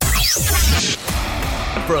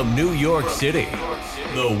From New York City,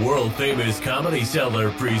 the world-famous Comedy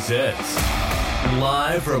Cellar presents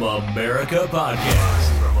Live from America Podcast.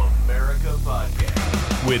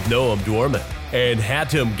 With Noam Dorman and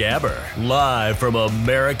Hatem Gabber. Live from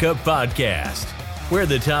America Podcast, where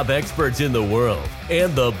the top experts in the world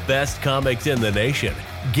and the best comics in the nation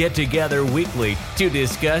get together weekly to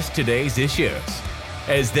discuss today's issues.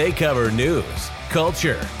 As they cover news,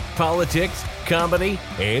 culture, politics, comedy,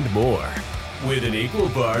 and more, with an equal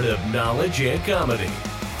part of knowledge and comedy.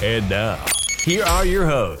 And now, here are your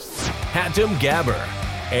hosts, Hatem Gabber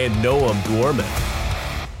and Noam Dorman.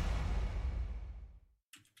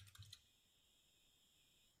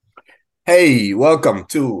 Hey, welcome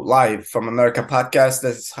to Live from America Podcast.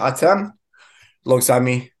 This is Hatem. Alongside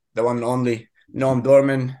me, the one and only Noam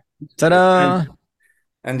Dorman. Ta-da!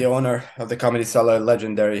 And the owner of the Comedy Cellar,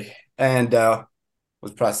 Legendary. And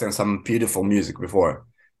was pressing some beautiful music before.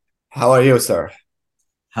 How are you, sir?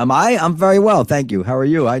 I'm very well, thank you. How are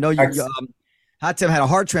you? I know you Hatem had a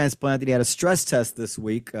heart transplant and he had a stress test this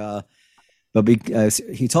week. But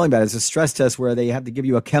he told me about it. It's a stress test where they have to give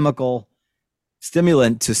you a chemical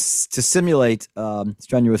stimulant to simulate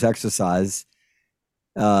strenuous exercise.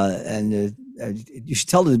 And you should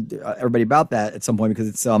tell everybody about that at some point because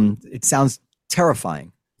it sounds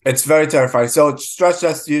terrifying. It's very terrifying. So stress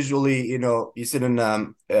test usually, you sit in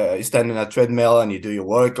you stand in a treadmill and you do your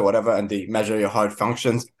work or whatever, and they measure your heart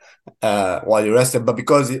functions while you're rested. But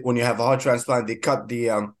because when you have a heart transplant, they cut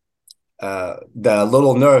the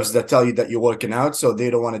little nerves that tell you that you're working out, so they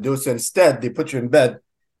don't want to do it. So instead, they put you in bed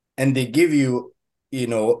and they give you,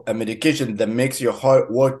 a medication that makes your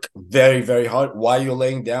heart work very, very hard while you're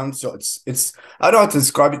laying down. So it's I don't know how to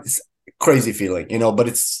describe it. It's a crazy feeling, but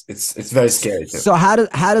it's very scary too. So how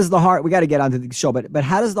does the heart? We got to get onto the show, but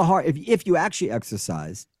how does the heart? If you actually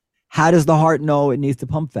exercise, how does the heart know it needs to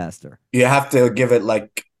pump faster? You have to give it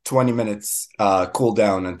like 20 minutes cool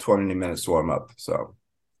down and 20 minutes warm up. So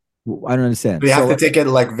I don't understand. You have to take it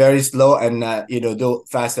like very slow and do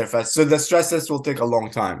faster. So the stress test will take a long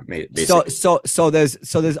time, basically. So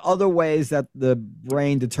there's other ways that the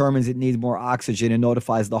brain determines it needs more oxygen and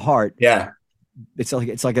notifies the heart. Yeah, it's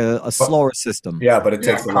like a slower system. Yeah, but it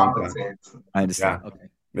takes a long time. I understand. Yeah. Okay.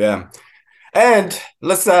 Yeah, and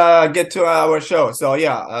let's get to our show. So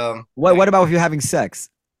what about if you're having sex?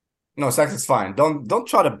 No, sex is fine. Don't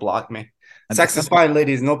try to block me. Sex is fine,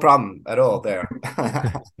 ladies. No problem at all there.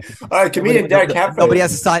 All right, comedian Derek Hamphrey. Nobody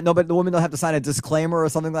has to sign. Nobody, the woman don't have to sign a disclaimer or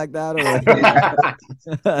something like that,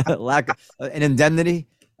 or lack an indemnity.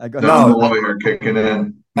 No, the lawyer kicking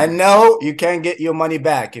in. And no, you can't get your money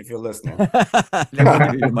back if you're listening.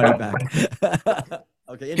 Your money back.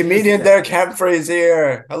 Okay. Comedian Derek Hamphrey is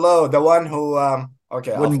here. Hello, the one who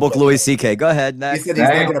wouldn't book Louis C.K. Go ahead. Next. He said he's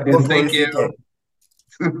not going to book Louis C.K.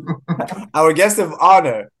 Our guest of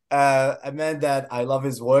honor. A man that I love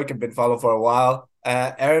his work and been following for a while.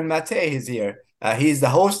 Aaron Mate is here. He's the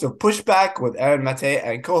host of Pushback with Aaron Mate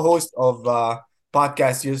and co-host of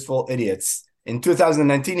podcast Useful Idiots. In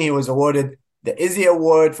 2019, he was awarded the Izzy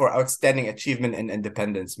Award for Outstanding Achievement in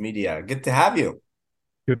Independence Media. Good to have you.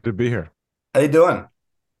 Good to be here. How you doing?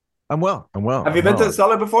 I'm well. Have you been to the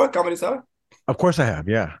Cellar before, Comedy Cellar? Of course I have,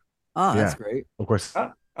 yeah. Oh, that's great. Of course.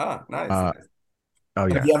 Nice. Oh,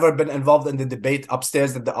 yeah. Have you ever been involved in the debate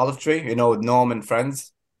upstairs at the Olive Tree, with Noam and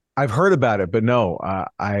friends? I've heard about it, but no,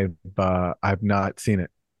 I've not seen it.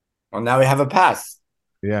 Well, now we have a pass.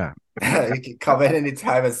 Yeah. You can come in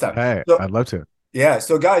anytime and stuff. Hey, I'd love to. Yeah.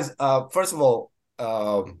 So, guys, first of all,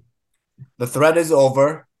 the thread is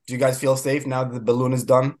over. Do you guys feel safe now that the balloon is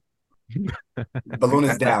done? The balloon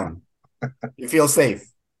is down. You feel safe?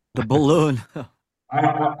 The balloon.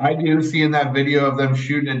 I do, seeing that video of them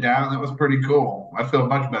shooting it down. That was pretty cool. I feel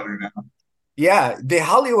much better now. Yeah, they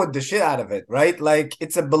Hollywood the shit out of it, right? Like,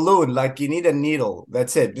 it's a balloon. Like, you need a needle.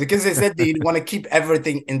 That's it. Because they said they want to keep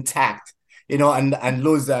everything intact, and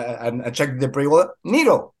lose and check the debris. Well,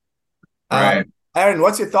 needle. Right. Aaron,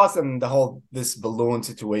 what's your thoughts on this balloon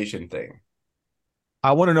situation thing?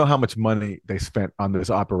 I want to know how much money they spent on this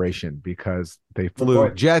operation because they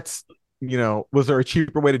flew jets. Was there a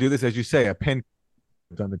cheaper way to do this? As you say, a pin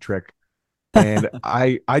done the trick, and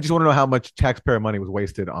I just want to know how much taxpayer money was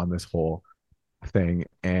wasted on this whole thing.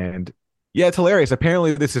 And yeah, it's hilarious.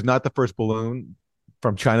 Apparently this is not the first balloon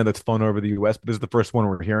from China that's flown over the US, but this is the first one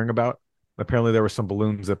we're hearing about. Apparently there were some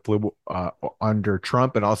balloons that flew under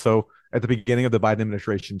Trump and also at the beginning of the Biden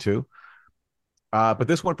administration too, but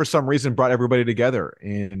this one for some reason brought everybody together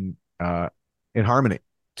in harmony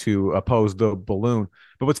to oppose the balloon.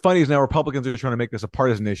 But what's funny is now Republicans are trying to make this a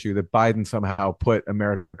partisan issue that Biden somehow put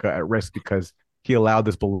America at risk because he allowed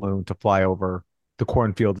this balloon to fly over the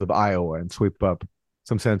cornfields of Iowa and sweep up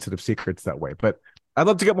some sensitive secrets that way. But I'd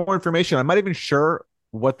love to get more information. I'm not even sure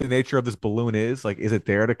what the nature of this balloon is. Like, is it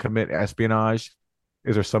there to commit espionage?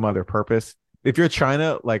 Is there some other purpose? If you're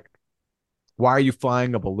China, like, why are you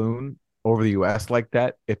flying a balloon over the U.S. like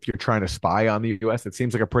that? If you're trying to spy on the U.S., it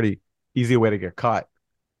seems like a pretty easy way to get caught.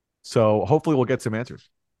 So hopefully we'll get some answers.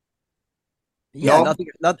 Yeah,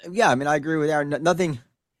 nothing. Yeah, I mean, I agree with Aaron. Nothing.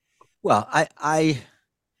 Well, I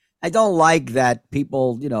don't like that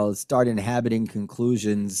people, start inhabiting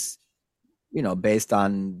conclusions, based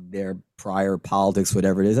on their prior politics,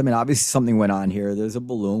 whatever it is. I mean, obviously something went on here. There's a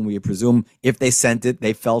balloon. We presume if they sent it,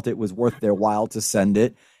 they felt it was worth their while to send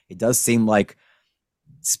it. It does seem like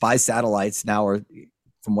spy satellites now are,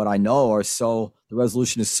 from what I know, the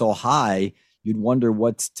resolution is so high, you'd wonder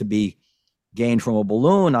what's to be gained from a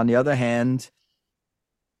balloon. On the other hand,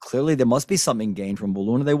 clearly there must be something gained from a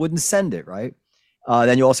balloon or they wouldn't send it, right?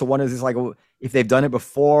 Then you also wonder, is this like, if they've done it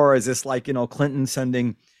before, is this like, Clinton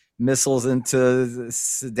sending missiles into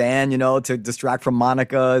Sudan, to distract from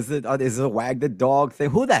Monica? Is it a wag the dog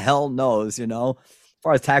thing? Who the hell knows, As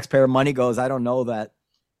far as taxpayer money goes, I don't know that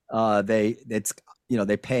they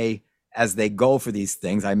pay as they go for these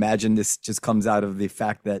things. I imagine this just comes out of the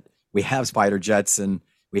fact that we have fighter jets and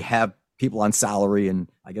we have people on salary, and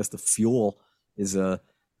I guess the fuel is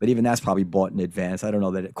but even that's probably bought in advance. I don't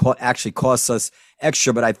know that it actually costs us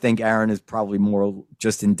extra, but I think Aaron is probably more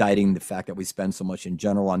just indicting the fact that we spend so much in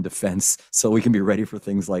general on defense so we can be ready for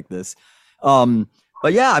things like this. But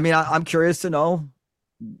yeah, I mean, I'm curious to know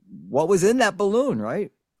what was in that balloon,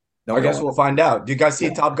 right? I guess we'll find out. Do you guys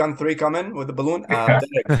see Top Gun 3 coming with the balloon?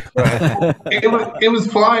 It was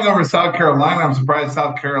flying over South Carolina. I'm surprised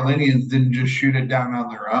South Carolinians didn't just shoot it down on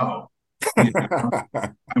their own.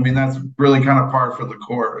 I mean, that's really kind of par for the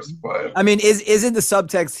course. But I mean, isn't the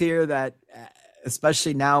subtext here that,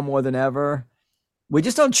 especially now more than ever, we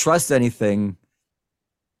just don't trust anything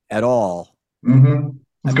at all? Mm-hmm.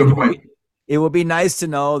 That's a good point. It would be nice to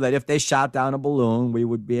know that if they shot down a balloon, we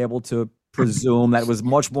would be able to presume that it was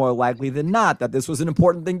much more likely than not that this was an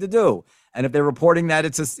important thing to do. And if they're reporting that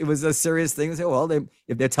it was a serious thing, they say, well,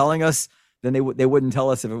 if they're telling us, then they wouldn't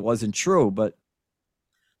tell us if it wasn't true. But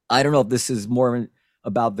I don't know if this is more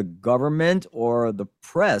about the government or the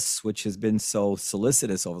press, which has been so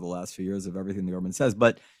solicitous over the last few years of everything the government says.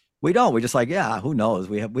 But we're just like, yeah, who knows?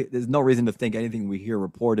 There's no reason to think anything we hear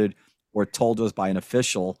reported or told to us by an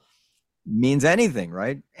official means anything,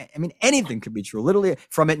 right? I mean, anything could be true. Literally,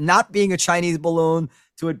 from it not being a Chinese balloon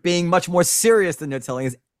to it being much more serious than they're telling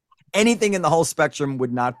us, anything in the whole spectrum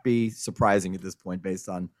would not be surprising at this point based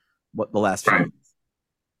on what the last few years.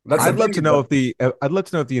 I'd love to know if the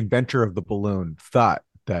inventor of the balloon thought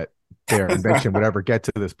that their invention would ever get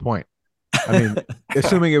to this point. I mean,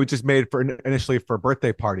 assuming it was just made initially for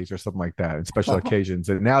birthday parties or something like that and special occasions,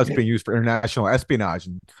 and now it's being used for international espionage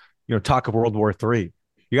and talk of World War III.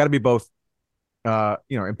 You got to be both,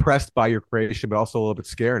 impressed by your creation, but also a little bit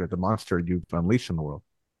scared at the monster you've unleashed in the world.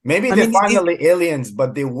 Maybe they're finally aliens,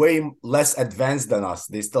 but they're way less advanced than us.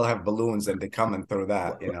 They still have balloons and they're coming through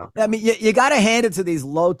that, I mean, you got to hand it to these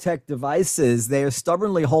low-tech devices. They are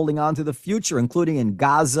stubbornly holding on to the future, including in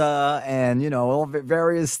Gaza and, all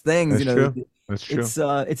various things. That's true.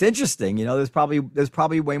 It's interesting. There's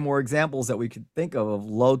probably way more examples that we could think of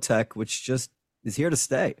low-tech, which just is here to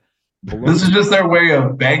stay. Balloons. This is just their way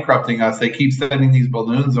of bankrupting us. They keep sending these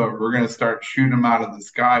balloons over. We're going to start shooting them out of the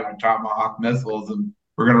sky with Tomahawk missiles, and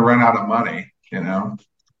we're going to run out of money,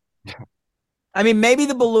 I mean, maybe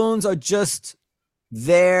the balloons are just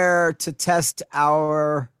there to test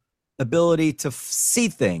our ability to see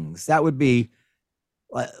things. That would be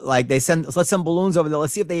like let's send balloons over there.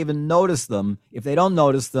 Let's see if they even notice them. If they don't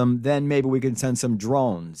notice them, then maybe we can send some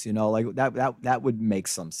drones, like that would make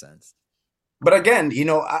some sense. But again,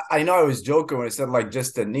 I know I was joking when I said like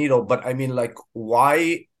just a needle, but I mean, like,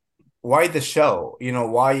 why the show?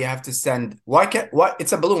 Why you have to send? Why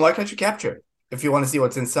it's a balloon? Why can't you capture it if you want to see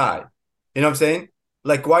what's inside? You know what I'm saying?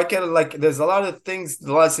 Like, why can't there's a lot of things,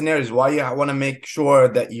 a lot of scenarios. Why you want to make sure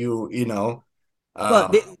that Well,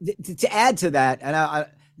 to add to that, and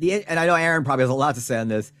I know Aaron probably has a lot to say on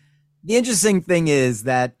this. The interesting thing is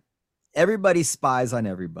that everybody spies on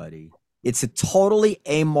everybody. It's a totally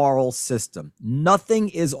amoral system. Nothing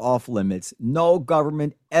is off limits. No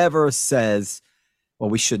government ever says,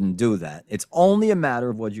 well, we shouldn't do that. It's only a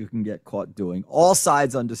matter of what you can get caught doing. All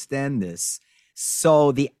sides understand this.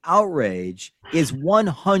 So the outrage is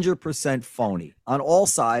 100% phony on all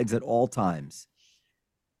sides at all times.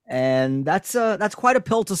 And that's quite a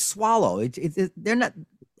pill to swallow. They're not,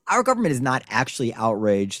 our government is not actually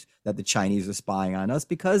outraged that the Chinese are spying on us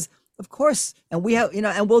because Of course. And we have,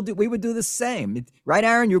 and we would do the same. Right,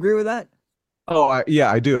 Aaron? You agree with that? Oh,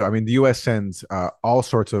 yeah, I do. I mean, the U.S. sends all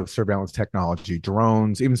sorts of surveillance technology,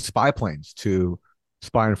 drones, even spy planes to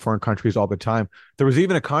spy in foreign countries all the time. There was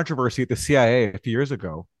even a controversy at the CIA a few years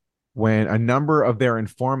ago when a number of their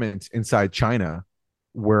informants inside China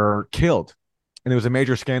were killed. And it was a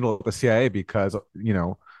major scandal at the CIA because,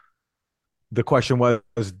 the question was,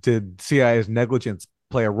 did CIA's negligence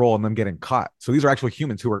play a role in them getting caught? So these are actually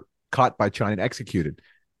humans who were caught by China and executed.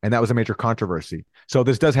 And that was a major controversy. So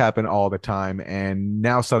this does happen all the time. And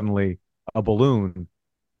now suddenly a balloon,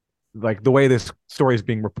 like the way this story is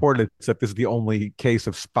being reported, is that this is the only case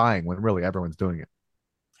of spying when really everyone's doing it.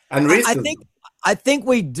 And recently, I think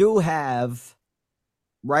we do have,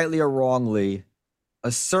 rightly or wrongly,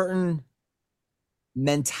 a certain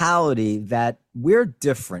mentality that we're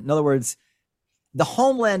different. In other words, the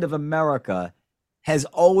homeland of America has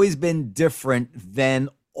always been different than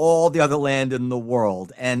all the other land in the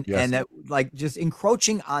world, and that, like, just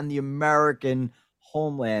encroaching on the American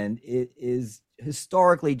homeland, it is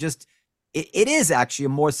historically just it is actually a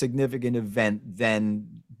more significant event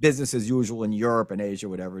than business as usual in Europe and Asia,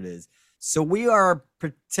 whatever it is. So we are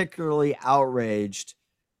particularly outraged,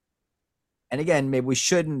 and again, maybe we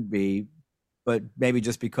shouldn't be, but maybe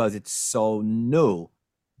just because it's so new,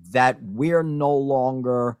 that we're no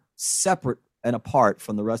longer separate and apart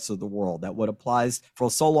from the rest of the world. That what applies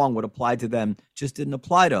for so long, what applied to them just didn't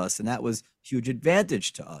apply to us. And that was huge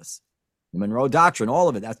advantage to us. The Monroe Doctrine, all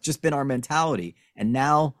of it, that's just been our mentality. And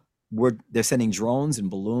now they're sending drones and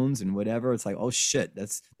balloons and whatever. It's like, oh shit,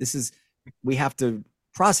 we have to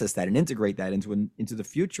process that and integrate that into the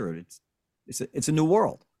future. It's a new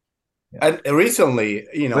world. Yeah. And recently,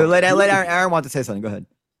 let Aaron want to say something. Go ahead.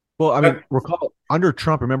 Well, I mean, recall under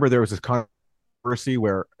Trump, remember there was this controversy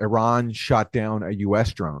where Iran shot down a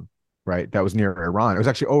U.S. drone, right? That was near Iran. It was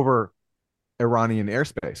actually over Iranian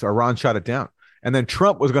airspace. So Iran shot it down. And then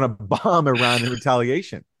Trump was going to bomb Iran in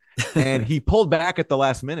retaliation. And he pulled back at the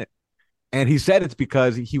last minute. And he said it's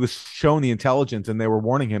because he was shown the intelligence and they were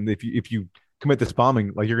warning him that if you commit this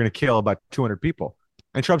bombing, like, you're going to kill about 200 people.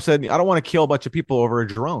 And Trump said, I don't want to kill a bunch of people over a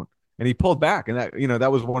drone. And he pulled back. And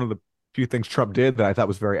that was one of the few things Trump did that I thought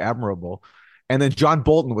was very admirable. And then John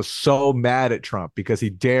Bolton was so mad at Trump because he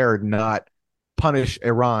dared not punish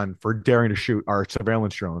Iran for daring to shoot our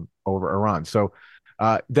surveillance drone over Iran. So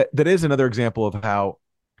that is another example of how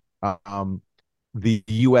the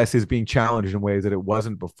U.S. is being challenged in ways that it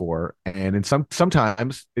wasn't before. And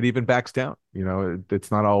sometimes it even backs down.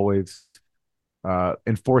 It's not always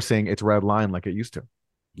enforcing its red line like it used to.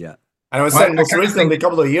 Yeah. And I was saying most recently, a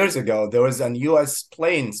couple of years ago, there was an U.S.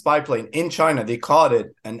 spy plane in China. They caught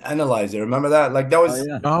it and analyzed it. Remember that? Like, that was...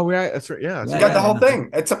 Oh, yeah, that's right. Yeah. You got the whole thing.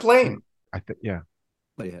 It's a plane. I think, yeah.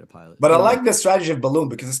 But he had a pilot. But I like the strategy of balloon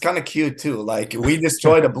because it's kind of cute too. Like, we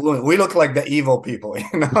destroyed a balloon. We look like the evil people,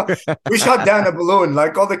 We shot down a balloon.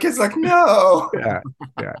 Like, all the kids like, no. Yeah.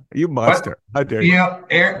 You monster. How dare you?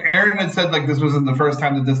 Aaron had said, like, this wasn't the first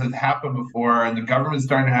time that this has happened before, and the government's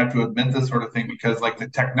starting to have to admit this sort of thing because, like, the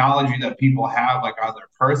technology that people have, like, on their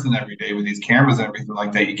person every day with these cameras and everything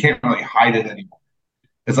like that, you can't really hide it anymore.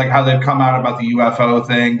 It's like how they've come out about the UFO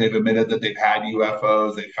thing. They've admitted that they've had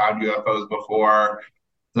UFOs. They found UFOs before.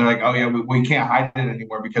 They're like, oh, yeah, we can't hide it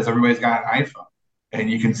anymore because everybody's got an iPhone and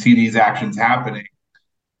you can see these actions happening.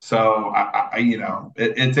 So,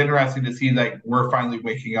 it's interesting to see, like, we're finally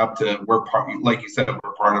waking up to, like you said,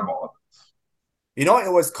 we're part of all of this.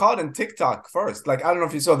 It was caught on TikTok first. Like, I don't know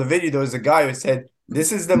if you saw the video. There was a guy who said,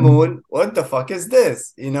 this is the moon. What the fuck is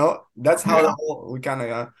this? That's how we kind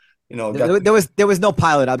of, there was no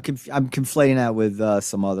pilot. I'm conflating that with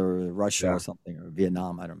some other Russia or something, or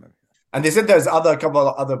Vietnam. I don't remember. And they said there's a couple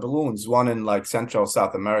of other balloons, one in, like, Central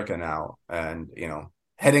South America now, and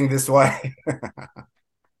heading this way.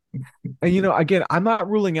 And again, I'm not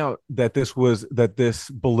ruling out that this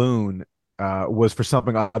balloon was for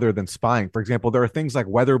something other than spying. For example, there are things like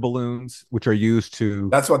weather balloons which are used to.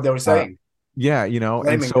 That's what they were saying.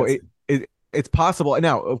 And so it's possible.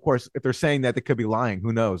 Now, of course, if they're saying that, they could be lying.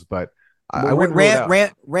 Who knows? But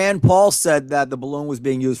Rand Paul said that the balloon was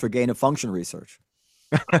being used for gain of function research.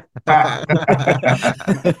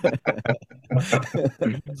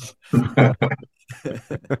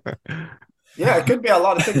 Yeah, it could be a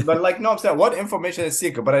lot of things, but, like, no, I'm saying, what information is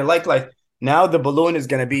secret? But I like now the balloon is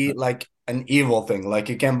gonna be like an evil thing. Like,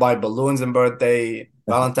 you can't buy balloons on birthday,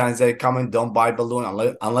 Valentine's Day coming. Don't buy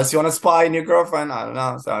balloon unless you want to spy on your girlfriend. I don't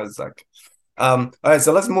know. So it's like, all right.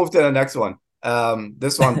 So let's move to the next one.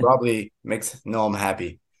 This one probably makes Noam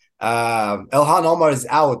happy. Ilhan Omar is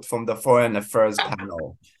out from the Foreign Affairs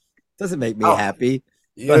panel. Doesn't make me happy.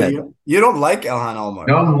 You don't like Ilhan Omar.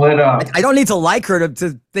 Don't lit up. I don't need to like her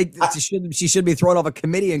to think that she should be thrown off a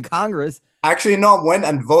committee in Congress. Actually, no, went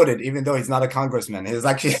and voted, even though he's not a congressman. He's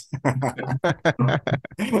actually.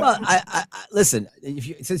 Well, I listen.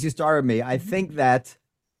 Since you started me, I think that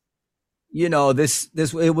this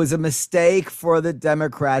it was a mistake for the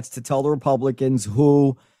Democrats to tell the Republicans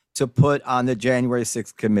who to put on the January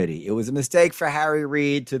 6th committee. It was a mistake for Harry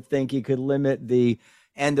Reid to think he could limit the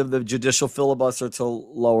end of the judicial filibuster to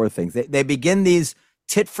lower things. They begin these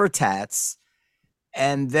tit for tats,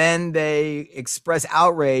 and then they express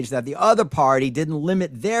outrage that the other party didn't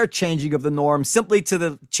limit their changing of the norms simply to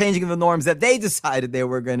the changing of the norms that they decided they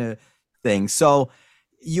were going to think. So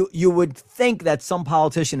you would think that some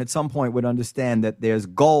politician at some point would understand that there's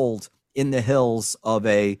gold in the hills of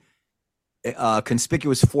a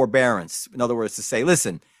conspicuous forbearance. In other words, to say,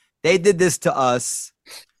 listen, they did this to us,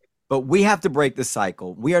 but we have to break the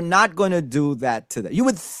cycle. We are not going to do that to them. You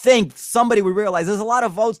would think somebody would realize there's a lot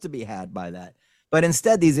of votes to be had by that. But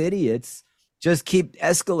instead, these idiots just keep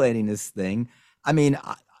escalating this thing. I mean,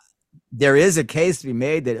 there is a case to be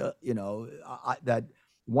made that, that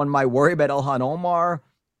one might worry about Ilhan Omar.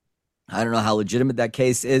 I don't know how legitimate that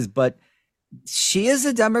case is, but she is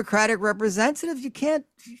a Democratic representative. You can't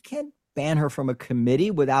ban her from a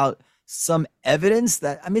committee without some evidence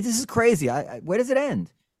that, I mean, this is crazy. Where does it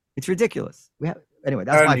end? It's ridiculous. Anyway,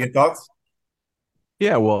 that's my thoughts.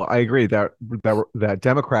 Yeah, well, I agree that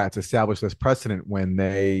Democrats established this precedent when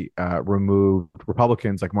they removed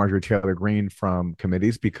Republicans like Marjorie Taylor Greene from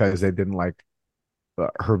committees because they didn't like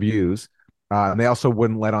her views. And they also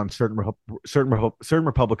wouldn't let on certain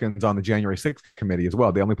Republicans on the January 6th committee as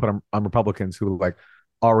well. They only put on Republicans who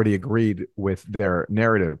already agreed with their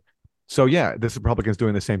narrative. So yeah, this Republican's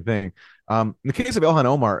doing the same thing. In the case of Ilhan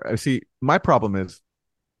Omar, see, my problem is,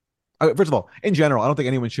 first of all, in general, I don't think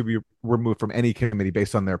anyone should be removed from any committee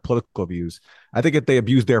based on their political views. I think if they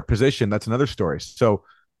abuse their position, that's another story. So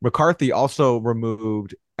McCarthy also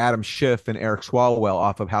removed Adam Schiff and Eric Swalwell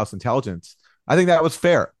off of House Intelligence. I think that was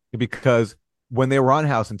fair because when they were on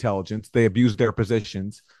House Intelligence, they abused their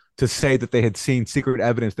positions to say that they had seen secret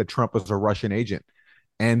evidence that Trump was a Russian agent.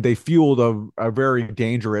 And they fueled a very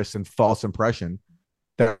dangerous and false impression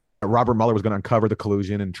that Robert Mueller was going to uncover the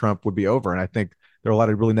collusion and Trump would be over. And I think there are a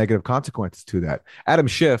lot of really negative consequences to that. Adam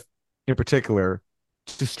Schiff, in particular,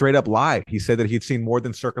 just straight up lied. He said that he'd seen more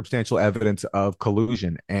than circumstantial evidence of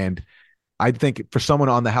collusion. And I think for someone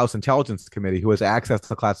on the House Intelligence Committee who has access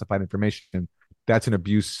to classified information, that's an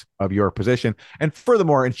abuse of your position. And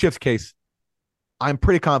furthermore, in Schiff's case, I'm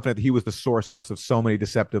pretty confident that he was the source of so many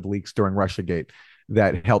deceptive leaks during Russiagate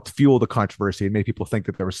that helped fuel the controversy and made people think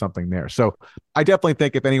that there was something there. So I definitely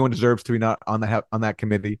think if anyone deserves to be not on that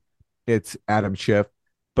committee, it's Adam Schiff.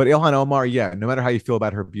 But Ilhan Omar, yeah, no matter how you feel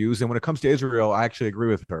about her views, and when it comes to Israel, I actually agree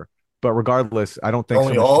with her. But regardless, I don't think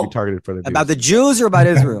someone should be targeted for the views. About the Jews or about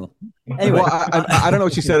Israel? Anyway, well, I don't know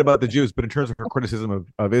what she said about the Jews, but in terms of her criticism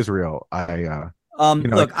of Israel, I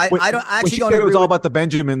look, I don't actually. When she said it was all about the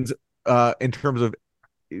Benjamins in terms of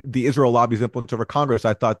the Israel lobby's influence over Congress,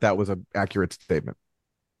 I thought that was an accurate statement.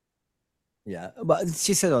 Yeah, but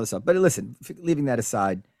she said all this stuff. But listen, leaving that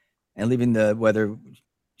aside and leaving whether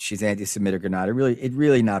she's anti-Semitic or not, it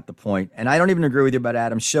really not the point. And I don't even agree with you about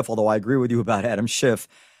Adam Schiff, although I agree with you about Adam Schiff.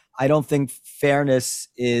 I don't think fairness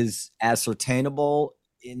is ascertainable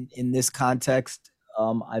in this context.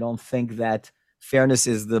 I don't think that fairness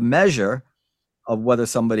is the measure of whether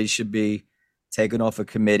somebody should be taken off a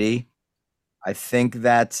committee. I think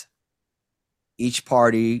that each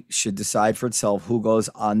party should decide for itself who goes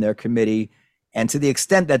on their committee. And to the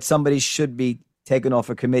extent that somebody should be taken off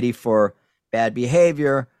a committee for bad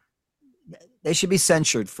behavior, they should be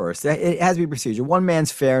censured first. It has to be procedure. One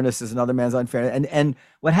man's fairness is another man's unfairness. And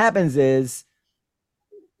what happens is,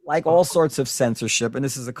 like all sorts of censorship, and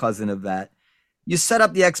this is a cousin of that, you set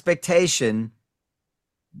up the expectation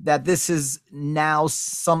that this is now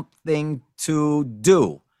something to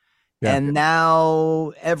do. Yeah. And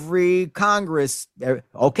now every Congress,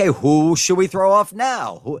 okay, who should we throw off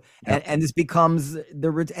now? And this becomes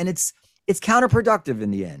and it's counterproductive in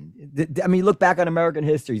the end. I mean, look back on American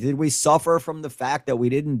history. Did we suffer from the fact that we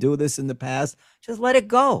didn't do this in the past? Just let it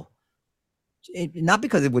go. Not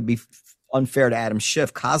because it would be unfair to Adam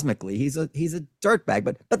Schiff cosmically. He's a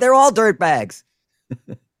dirtbag, but they're all dirtbags.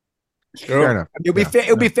 Sure. Fair enough. It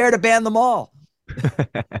would be fair to ban them all.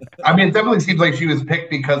 I mean, it definitely seems like she was picked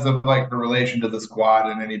because of her relation to the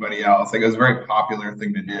squad and anybody else. It was a very popular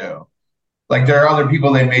thing to do. There are other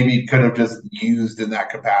people they maybe could have just used in that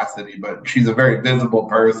capacity, but she's a very visible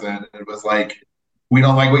person. It was we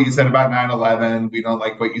don't like what you said about 9/11. We don't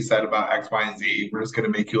like what you said about X, Y, and Z. We're just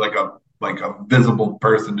going to make you a like a visible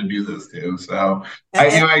person to do this to. So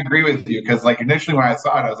And, I agree with you because like initially when I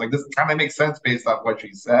saw it, I was like, this kind of makes sense based off what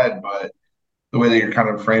she said, but the way that you're kind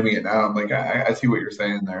of framing it now, I'm like, I see what you're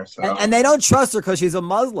saying there. So and they don't trust her because she's a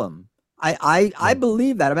Muslim. I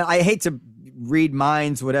believe that. I mean, I hate to read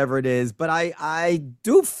minds, whatever it is, but I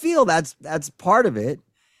do feel that's part of it.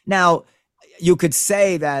 Now, you could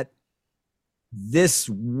say that this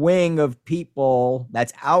wing of people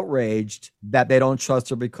that's outraged that they don't trust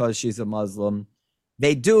her because she's a Muslim,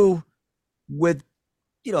 they do with,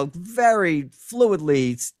 very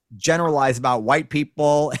fluidly generalize about white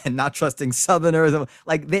people and not trusting Southerners.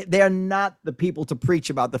 Like they are not the people to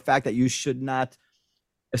preach about the fact that you should not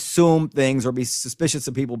assume things or be suspicious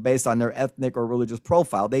of people based on their ethnic or religious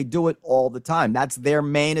profile. They do it all the time. That's their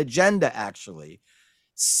main agenda, actually.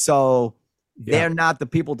 So they're not the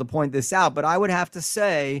people to point this out. But I would have to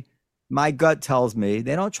say, my gut tells me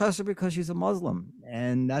they don't trust her because she's a Muslim.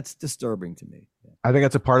 And that's disturbing to me. I think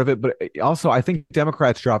that's a part of it. But also, I think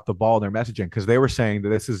Democrats dropped the ball in their messaging because they were saying that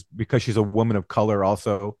this is because she's a woman of color,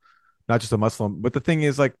 also, not just a Muslim. But the thing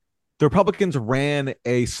is, like, the Republicans ran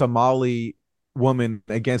a Somali woman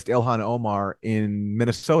against Ilhan Omar in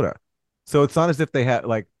Minnesota. So it's not as if they had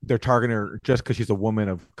like they're targeting her just because she's a woman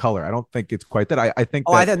of color. I don't think it's quite that. I think.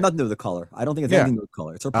 I had nothing to do with the color. I don't think it's anything to do with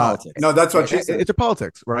color. It's her politics. No, that's what she said. It's her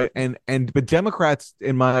politics, right? But Democrats,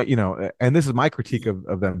 in my and this is my critique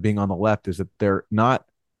of them being on the left, is that they're not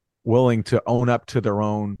willing to own up to their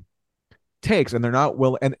own takes, and they're not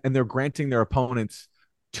and they're granting their opponents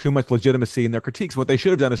too much legitimacy in their critiques. What they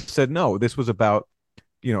should have done is said, no, this was about,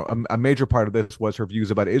 a major part of this was her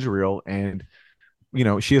views about Israel, and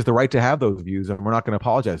she has the right to have those views, and we're not going to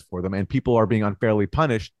apologize for them. And people are being unfairly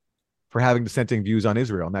punished for having dissenting views on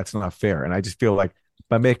Israel, and that's not fair. And I just feel like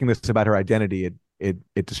by making this about her identity,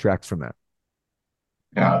 it distracts from that.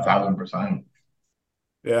 Yeah, 1,000%.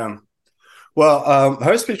 Yeah. Well,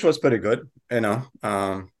 her speech was pretty good,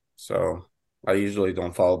 so I usually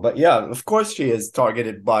don't follow, but yeah, of course she is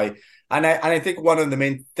targeted by, and I think one of the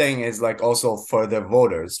main thing is like also for the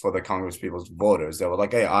voters, for the Congress people's voters, they were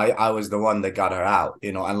like, hey, I was the one that got her out,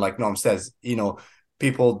 and like Norm says,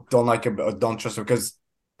 people don't like her, don't trust her because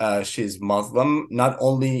she's Muslim, not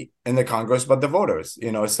only in the Congress but the voters,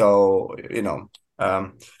 so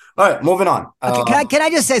all right, moving on. Can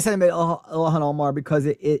I just say something about Ilhan Omar, because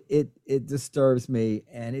it disturbs me,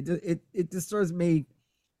 and it disturbs me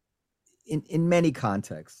in many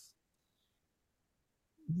contexts.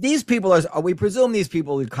 These people we presume these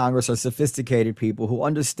people in Congress are sophisticated people who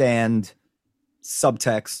understand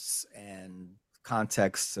subtexts and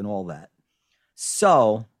contexts and all that.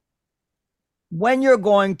 So when you're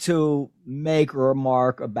going to make a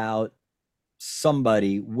remark about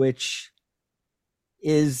somebody which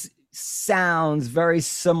sounds very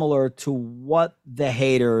similar to what the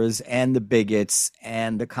haters and the bigots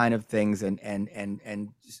and the kind of things and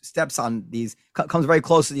steps on these, comes very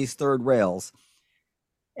close to these third rails,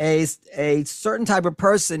 a certain type of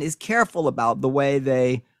person is careful about the way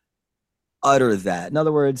they utter that. In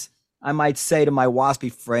other words, I might say to my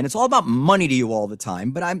waspy friend, it's all about money to you all the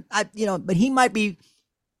time, but but he might be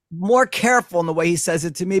more careful in the way he says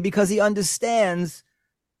it to me because he understands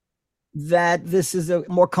that this is a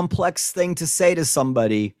more complex thing to say to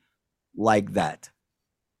somebody like that.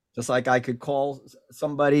 Just like I could call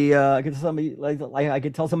somebody, I could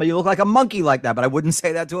tell somebody you look like a monkey like that, but I wouldn't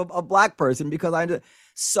say that to a black person because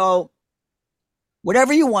so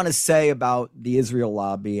whatever you want to say about the Israel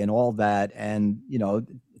lobby and all that, and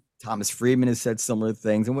Thomas Friedman has said similar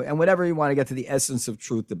things, and whatever you want to get to the essence of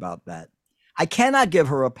truth about that, I cannot give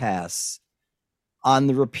her a pass on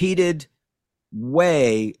the repeated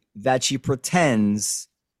way that she pretends,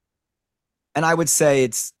 and I would say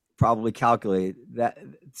it's probably calculated, that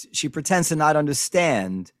she pretends to not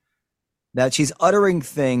understand that she's uttering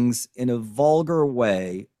things in a vulgar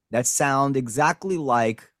way that sound exactly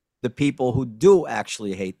like the people who do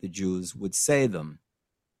actually hate the Jews would say them.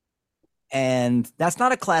 And that's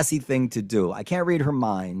not a classy thing to do. I can't read her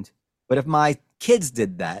mind, but if my kids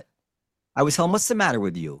did that, I would tell them, what's the matter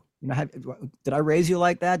with you? Did I raise you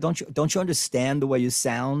like that? Don't you understand the way you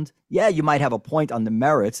sound? Yeah, you might have a point on the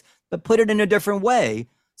merits, but put it in a different way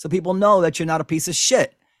so people know that you're not a piece of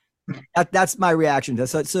shit. That's my reaction to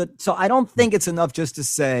that. So I don't think it's enough just to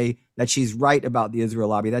say that she's right about the Israel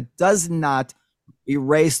lobby. That does not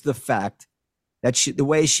erase the fact that the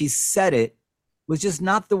way she said it was just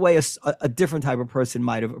not the way a different type of person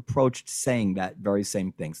might have approached saying that very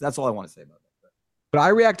same thing. So that's all I want to say about it. But I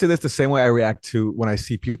react to this the same way I react to when I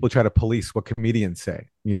see people try to police what comedians say.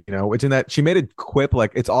 It's in that she made a quip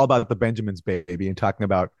like it's all about the Benjamin's baby and talking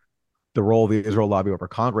about the role of the Israel lobby over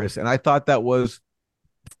Congress. And I thought that was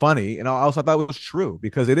funny, and I also thought it was true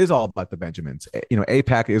because it is all about the Benjamins.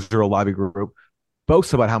 AIPAC, Israel Lobby Group,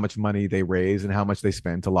 boasts about how much money they raise and how much they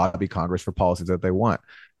spend to lobby Congress for policies that they want.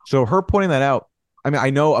 So her pointing that out, I mean, I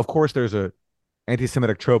know, of course, there's a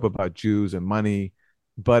anti-Semitic trope about Jews and money,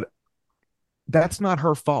 but that's not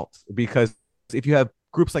her fault, because if you have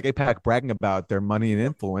groups like AIPAC bragging about their money and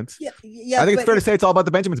influence, I think it's fair to say it's all about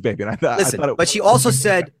the Benjamins, baby. And I thought it, but she also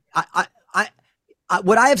said,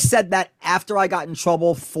 would I have said that after I got in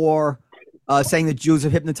trouble for saying that Jews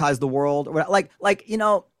have hypnotized the world?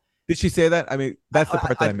 Did she say that? I mean, that's the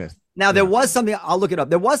part that I missed. Now, there was something, I'll look it up.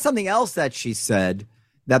 There was something else that she said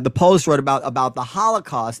that the Post wrote about the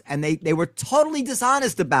Holocaust, and they were totally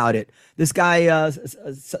dishonest about it. This guy,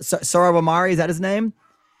 Sohrab Ahmari, is that his name?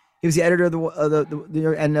 He was the editor of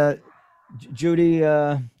the Judy,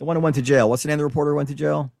 the one who went to jail. What's the name of the reporter who went to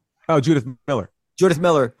jail? Oh, Judith Miller. Judith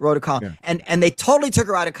Miller wrote a column, and they totally took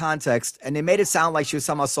her out of context, and they made it sound like she was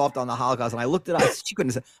somehow soft on the Holocaust. And I looked it up. She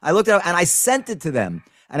couldn't say. I looked it up, and I sent it to them,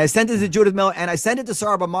 and I sent it to Judith Miller, and I sent it to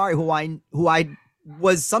Sohrab Ahmari, who I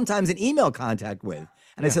was sometimes in email contact with.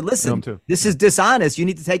 And I said, listen, this is dishonest. You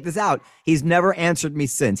need to take this out. He's never answered me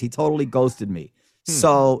since. He totally ghosted me.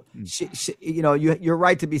 So, you're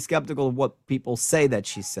right to be skeptical of what people say that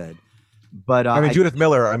she said. But I mean, Judith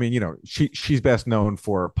Miller, I mean, she's best known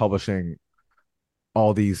for publishing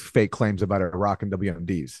all these fake claims about Iraq and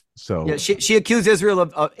WMDs. So yeah, she accused Israel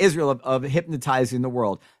of hypnotizing the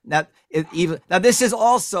world. Now this is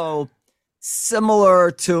also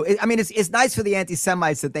similar to. I mean, it's nice for the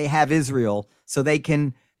anti-Semites that they have Israel, so they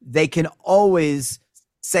can always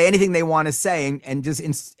say anything they want to say and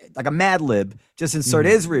just like a Mad Lib, just insert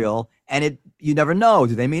Israel, and you never know.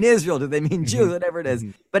 Do they mean Israel? Do they mean Jew? Whatever it is.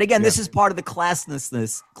 But again, this is part of the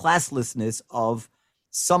classlessness of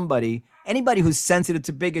anybody who's sensitive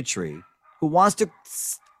to bigotry, who wants to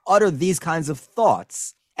utter these kinds of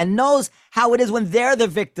thoughts and knows how it is when they're the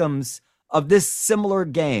victims of this similar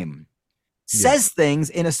game, says things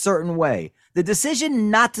in a certain way. The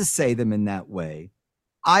decision not to say them in that way,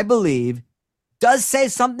 I believe, does say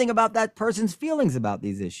something about that person's feelings about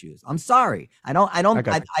these issues. I'm sorry. I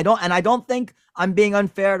don't think I'm being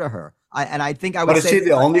unfair to her. I think I would say. But is she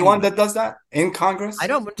the only one that does that in Congress?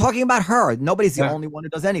 We're talking about her. Nobody's the only one who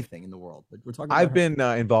does anything in the world. But we're talking. I've been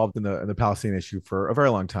involved in the Palestinian issue for a very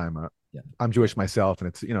long time. I'm Jewish myself, and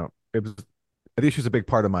it's the issue is a big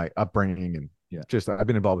part of my upbringing, and just I've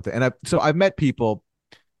been involved with it. And so I've met people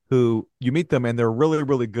who you meet them and they're really,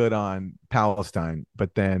 really good on Palestine,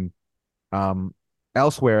 but then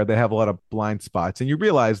elsewhere they have a lot of blind spots, and you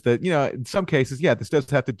realize that in some cases, this does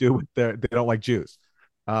have to do with they don't like Jews.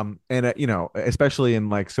 Especially in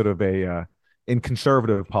like sort of in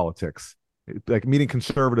conservative politics, like meeting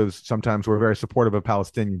conservatives sometimes who are very supportive of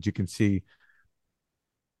Palestinians, you can see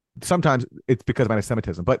sometimes it's because of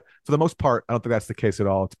anti-Semitism, but for the most part, I don't think that's the case at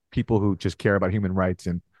all. It's people who just care about human rights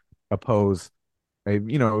and oppose a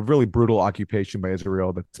really brutal occupation by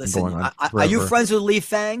Israel that's been going on forever. Are you friends with Lee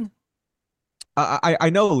Fang? I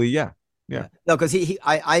know Lee, yeah. No, because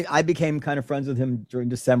I became kind of friends with him during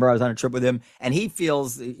December. I was on a trip with him, and he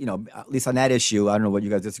feels, at least on that issue, I don't know what you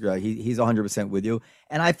guys disagree on. He's 100% with you,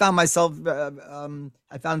 and I found myself,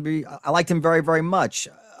 I liked him very, very much.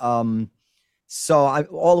 So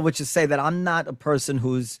all of which is say that I'm not a person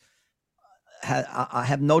who's I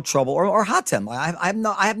have no trouble or Hatem.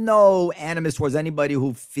 I have no animus towards anybody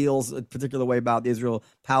who feels a particular way about the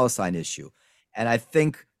Israel-Palestine issue, and I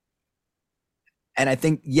think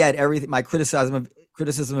yet everything, my criticism of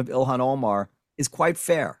Ilhan Omar is quite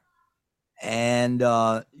fair. And,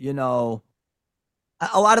 a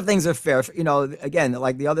lot of things are fair. Again,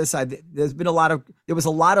 like the other side, there was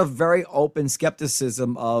a lot of very open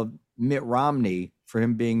skepticism of Mitt Romney for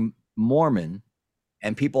him being Mormon,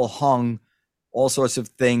 and people hung all sorts of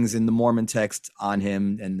things in the Mormon text on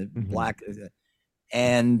him and the black,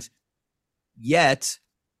 and yet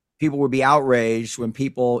people would be outraged if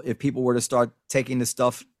people were to start taking the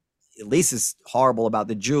stuff, at least as horrible about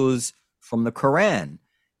the Jews, from the Quran.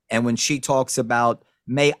 And when she talks about,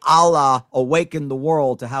 may Allah awaken the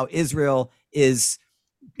world to how Israel is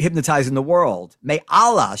hypnotizing the world. May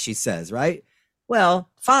Allah, she says, right? Well,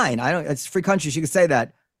 fine. It's a free country. She can say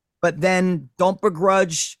that. But then don't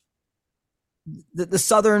begrudge the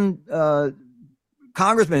Southern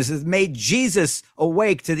congressman says, may Jesus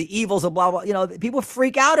awake to the evils of blah, blah. People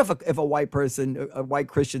freak out if a white person, a white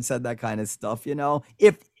Christian said that kind of stuff,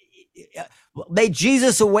 if may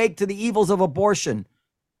Jesus awake to the evils of abortion.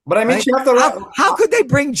 But I mean, right? She have to, how could they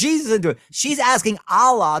bring Jesus into it? She's asking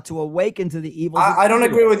Allah to awaken to the evils. I don't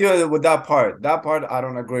agree with you with that part. That part, I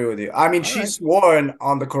don't agree with you. I mean, she swore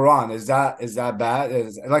on the Quran. Is that bad?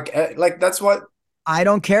 Is like that's what I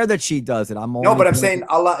don't care that she does it. No, but I'm saying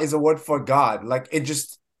Allah is a word for God. Like it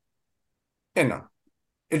just,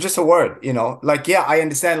 it's just a word, like, yeah, I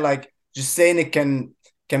understand, like just saying it can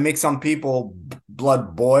make some people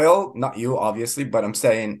blood boil, not you obviously, but I'm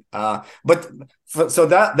saying so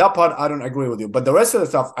that part I don't agree with you, but the rest of the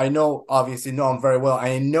stuff I know, obviously know him very well.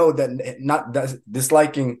 I know that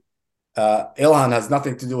disliking Ilhan has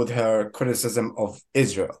nothing to do with her criticism of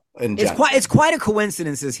Israel in general. It's quite a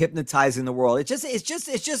coincidence is hypnotizing the world. It's just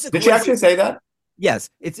a Did she actually say that? Yes,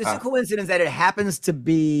 it's a coincidence that it happens to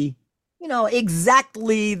be,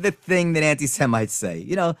 exactly the thing that anti-Semites say.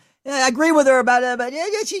 I agree with her about it, but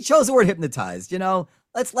she chose the word hypnotized.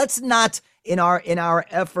 Let's not in our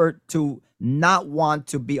effort to not want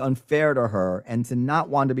to be unfair to her and to not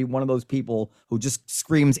want to be one of those people who just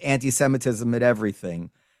screams anti-Semitism at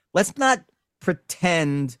everything. Let's not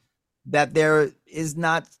pretend that there is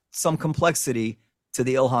not some complexity to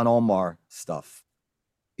the Ilhan Omar stuff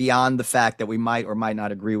beyond the fact that we might or might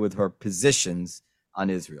not agree with her positions on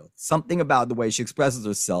Israel. Something about the way she expresses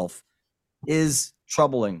herself is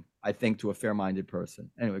troubling, I think, to a fair-minded person.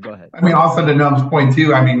 Anyway, go ahead. I mean, also to Noam's point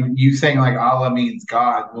too, I mean, you saying like Allah means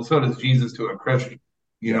God, well, so does Jesus to a Christian.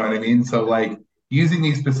 You know what I mean? So like using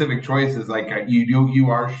these specific choices, like you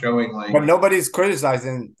are showing like. But nobody's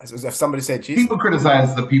criticizing if somebody said Jesus. People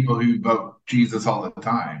criticize the people who vote Jesus all the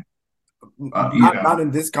time. Not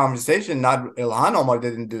in this conversation. Not Ilhan Omar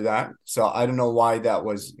didn't do that, so I don't know why that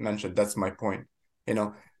was mentioned. That's my point.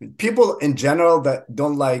 People in general that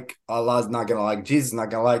don't like Allah's not gonna like, Jesus is not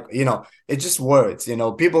gonna like. It's just words.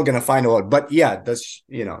 People are gonna find a word. But yeah, that's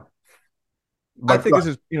But I think this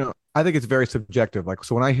is I think it's very subjective. Like,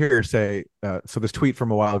 so when I hear her say, so this tweet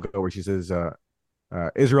from a while ago where she says,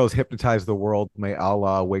 Israel has hypnotized the world. May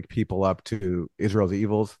Allah wake people up to Israel's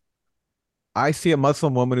evils. I see a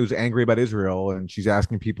Muslim woman who's angry about Israel and she's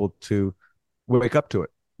asking people to wake up to it,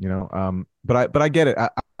 but I get it.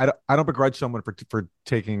 I don't begrudge someone for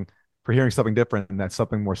hearing something different, and that's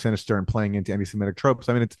something more sinister and playing into anti-Semitic tropes.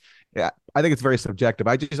 I mean, I think it's very subjective.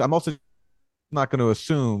 I'm also not going to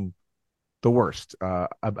assume the worst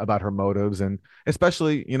about her motives, and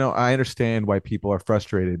especially, I understand why people are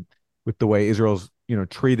frustrated with the way Israel's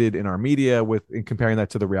treated in our media, in comparing that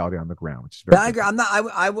to the reality on the ground. Which is very I agree. I'm not.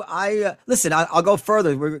 I listen. I'll go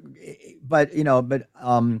further. But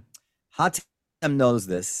Hatem knows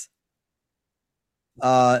this.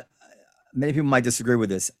 Many people might disagree with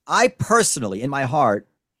this. I personally, in my heart,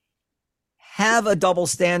 have a double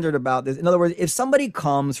standard about this. In other words, if somebody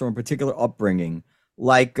comes from a particular upbringing,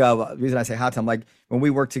 like the reason I say Hatem, like when we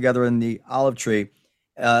worked together in the Olive Tree,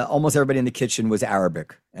 almost everybody in the kitchen was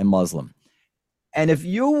Arabic and Muslim. And if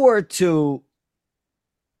you were to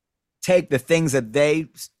take the things that they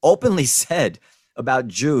openly said about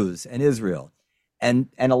Jews and Israel and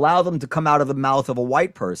allow them to come out of the mouth of a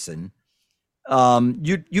white person,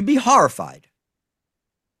 you'd be horrified.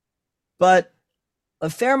 But a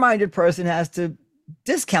fair-minded person has to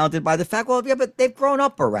discount it by the fact, well, yeah, but they've grown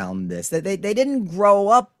up around this. They didn't grow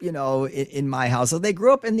up, in my house. So they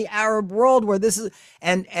grew up in the Arab world where this is,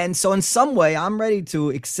 and so in some way, I'm ready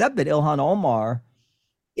to accept that Ilhan Omar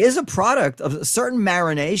is a product of a certain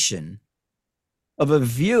marination of a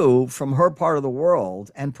view from her part of the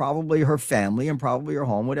world and probably her family and probably her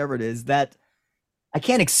home, whatever it is, that I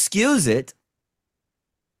can't excuse it,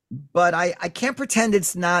 but I can't pretend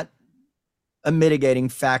it's not a mitigating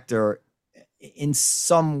factor in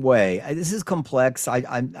some way. This is complex. I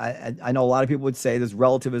know a lot of people would say there's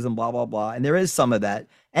relativism, blah, blah, blah. And there is some of that.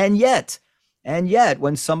 And yet,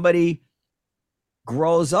 when somebody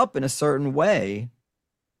grows up in a certain way,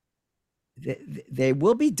 they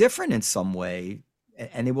will be different in some way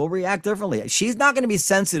and they will react differently. She's not going to be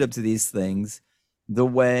sensitive to these things the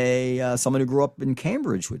way someone who grew up in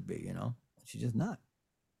Cambridge would be, She's just not.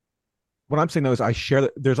 What I'm saying though is I share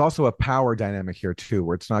that there's also a power dynamic here too,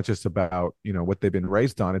 where it's not just about, what they've been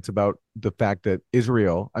raised on. It's about the fact that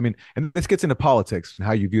Israel, and this gets into politics and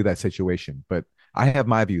how you view that situation, but I have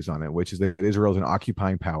my views on it, which is that Israel is an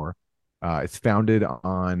occupying power. It's founded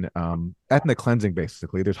on ethnic cleansing,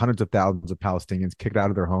 basically. There's hundreds of thousands of Palestinians kicked out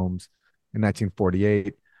of their homes in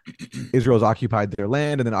 1948. Israel's occupied their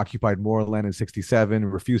land and then occupied more land in 1967,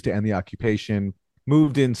 refused to end the occupation,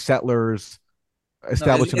 moved in settlers,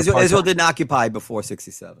 established Israel didn't occupy before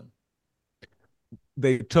 1967.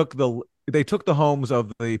 They took the homes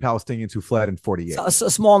of the Palestinians who fled in 1948. So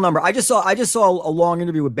a small number. I just saw a long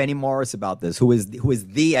interview with Benny Morris about this, who is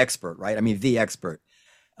the expert, right? I mean, the expert.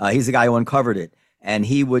 He's the guy who uncovered it, and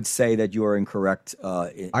he would say that you are incorrect.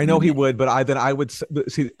 I know he would, but I would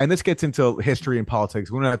see, and this gets into history and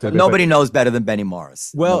politics. We don't have to. Nobody knows better than Benny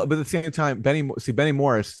Morris. Well, but at the same time, Benny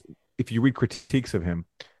Morris, if you read critiques of him,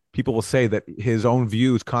 people will say that his own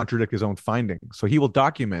views contradict his own findings. So he will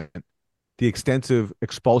document the extensive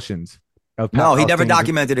expulsions of No, he never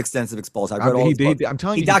documented extensive expulsions. I'm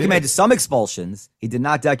telling you, he documented some expulsions. He did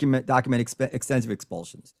not document extensive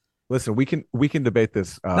expulsions. Listen, we can debate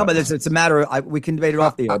this. No, but it's a matter of, we can debate it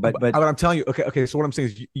off the air. But I'm telling you, okay. So what I'm saying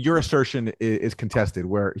is, your assertion is contested.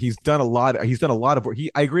 Where he's done a lot of work.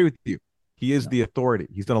 I agree with you. He is the authority.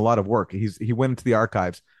 He's done a lot of work. He went into the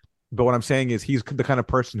archives. But what I'm saying is, he's the kind of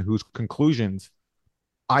person whose conclusions,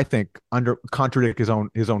 I think, contradict his own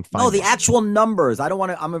findings. No, the actual numbers. I don't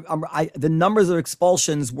want to. The numbers of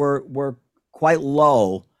expulsions were quite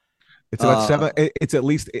low. It's about 7. It's at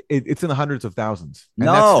least it's in the hundreds of thousands. And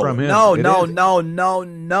no, that's from him.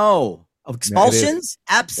 No. Expulsions?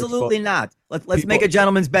 Absolutely not. Let's make a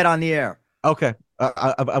gentleman's bet on the air. Okay,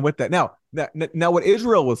 I'm with that. Now, what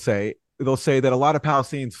Israel will say, they'll say that a lot of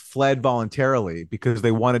Palestinians fled voluntarily because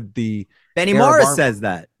they wanted the. Benny Morris says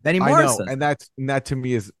that. Benny Morris, I know, and that to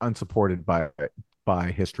me is unsupported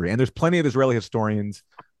by history. And there's plenty of Israeli historians,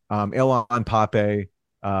 Ilan Pape,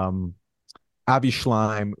 Avi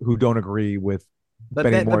Schleim, who don't agree with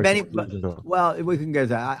Benny Morris. Well, we can get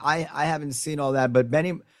that. I haven't seen all that, but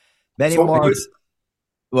Benny Morris.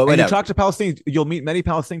 Well, when you talk to Palestinians, you'll meet many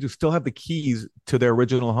Palestinians who still have the keys to their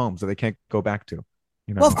original homes that they can't go back to.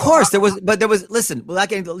 You know? Well, of course there was. Listen,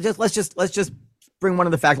 let's just bring one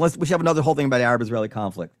of the facts. We should have another whole thing about Arab-Israeli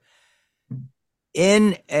conflict.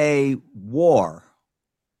 In a war,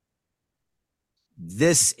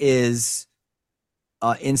 this is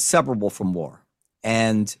inseparable from war,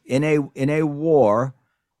 and in a war,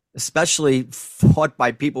 especially fought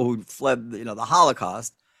by people who fled, the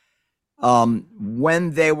Holocaust,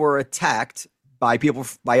 when they were attacked by people,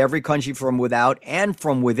 by every country from without and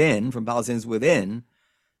from within, from Palestinians within,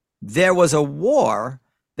 there was a war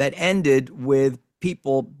that ended with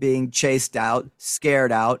people being chased out,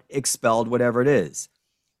 scared out, expelled, whatever it is.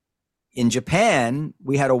 In Japan,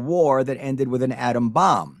 we had a war that ended with an atom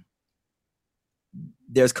bomb.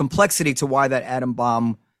 There's complexity to why that atom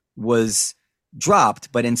bomb was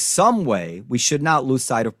dropped, but in some way, we should not lose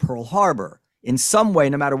sight of Pearl Harbor. In some way,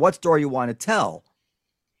 no matter what story you want to tell,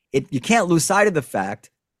 you can't lose sight of the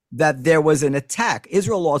fact that there was an attack.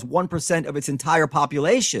 Israel lost 1% of its entire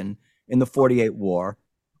population in the 48 war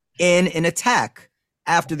in an attack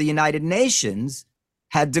after the United Nations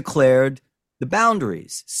had declared the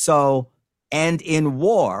boundaries. So, and in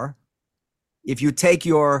war, if you take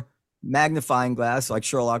your magnifying glass like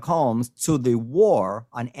Sherlock Holmes to the war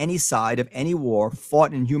on any side of any war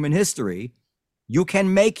fought in human history, you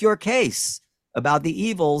can make your case about the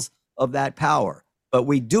evils of that power. But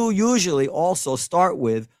we do usually also start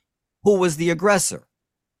with who was the aggressor.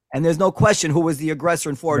 And there's no question who was the aggressor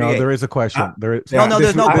in 48. No, there is a question. There's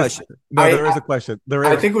no question. No, there is a question.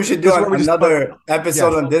 I think we should do another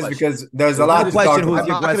episode on this because there's a lot to talk about. I'm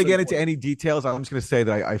not going to get into any details. I'm just going to say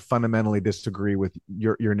that I fundamentally disagree with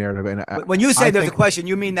your narrative. And when you say there's a question,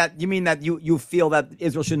 you mean that you feel that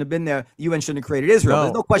Israel shouldn't have been there, the UN shouldn't have created Israel.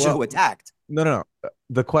 There's no question who attacked. No.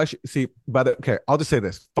 The question, I'll just say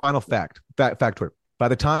this. Final factoid. By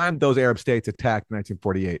the time those Arab states attacked in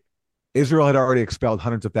 1948, Israel had already expelled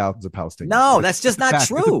hundreds of thousands of Palestinians. No, that's just not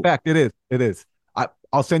true. It's a fact. It is.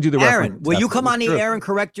 I'll send you the Aaron, reference. will you come on the air and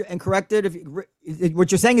correct it?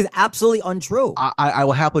 What you're saying is absolutely untrue. I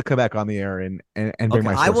will happily come back on the air and bring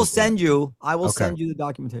my sources. I will send you the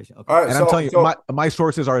documentation. Okay. All right, and I'm telling you, my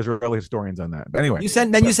sources are Israeli historians on that. But anyway, you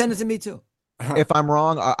send it to me too. If I'm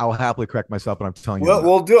wrong, I'll happily correct myself, but I'm telling you.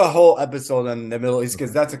 We'll do a whole episode on the Middle East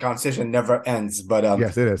because that's a conversation never ends. But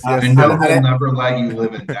yes, it is. And we'll never let you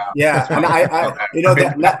live it down. Yeah, and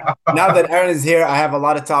now that Aaron is here, I have a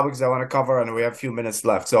lot of topics I want to cover, and we have a few minutes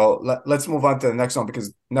left. So let's move on to the next one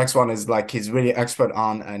because next one is like he's really expert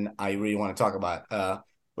on, and I really want to talk about,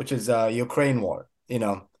 which is Ukraine war.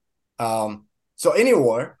 So any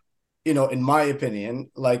war, in my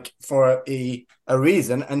opinion, like for a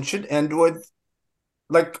reason, and should end with.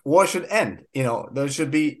 Like war should end, there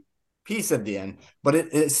should be peace at the end. But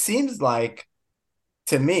it seems like,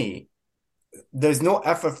 to me, there's no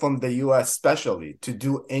effort from the U.S. especially to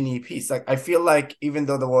do any peace. Like I feel like even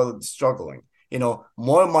though the world is struggling,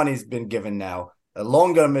 more money's been given now.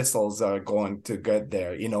 Longer missiles are going to get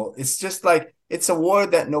there. It's just like it's a war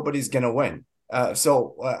that nobody's gonna win.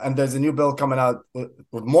 And there's a new bill coming out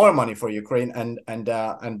with more money for Ukraine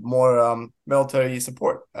and more military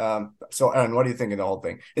support. So, Aaron, what do you think of the whole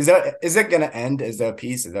thing? Is it going to end? Is there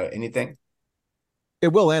peace? Is there anything?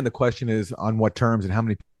 It will end. The question is on what terms and how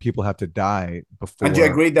many people have to die before. And do you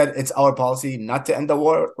agree that it's our policy not to end the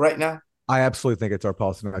war right now? I absolutely think it's our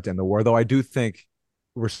policy not to end the war, though I do think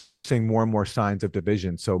we're seeing more and more signs of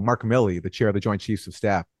division. So Mark Milley, the chair of the Joint Chiefs of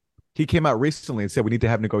Staff, he came out recently and said we need to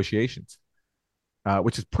have negotiations,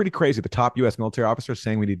 which is pretty crazy. The top U.S. military officer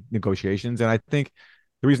saying we need negotiations. And I think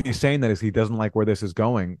the reason he's saying that is he doesn't like where this is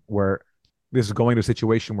going, where this is going to a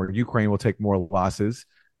situation where Ukraine will take more losses.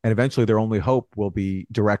 And eventually their only hope will be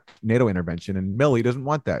direct NATO intervention. And Milley doesn't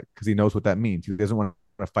want that because he knows what that means. He doesn't want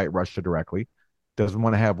to fight Russia directly, doesn't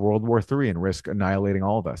want to have World War III and risk annihilating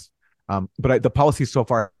all of us. But the policy so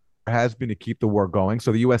far has been to keep the war going.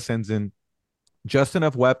 So the U.S. sends in just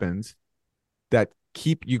enough weapons that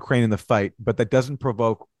keep Ukraine in the fight, but that doesn't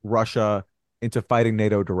provoke Russia into fighting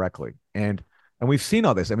NATO directly. And we've seen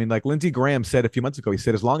all this. I mean, like Lindsey Graham said a few months ago, he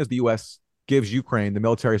said, as long as the U.S. gives Ukraine the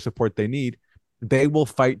military support they need, they will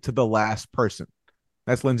fight to the last person.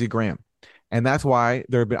 That's Lindsey Graham. And that's why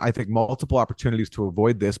there have been, I think, multiple opportunities to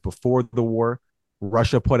avoid this. Before the war,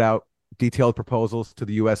 Russia put out detailed proposals to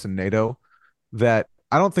the U.S. and NATO that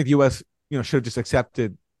I don't think the U.S. should have just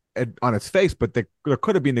accepted on its face, but there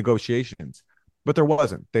could have been negotiations, but there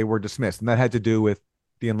wasn't. They were dismissed, and that had to do with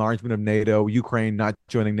the enlargement of NATO, Ukraine not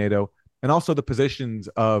joining NATO, and also the positions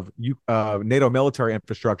of NATO military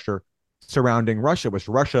infrastructure surrounding Russia, which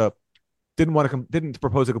Russia didn't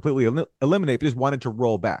propose to completely eliminate, but just wanted to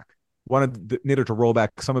roll back. Wanted NATO to roll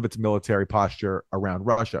back some of its military posture around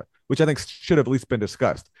Russia, which I think should have at least been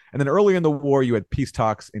discussed. And then earlier in the war, you had peace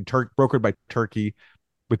talks brokered by Turkey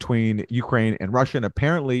between Ukraine and Russia, and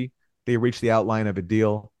apparently they reached the outline of a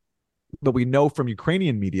deal. But we know from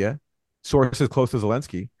Ukrainian media, sources close to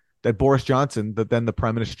Zelensky, that Boris Johnson, then the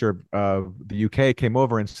Prime Minister of the UK, came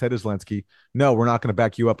over and said to Zelensky, no, we're not going to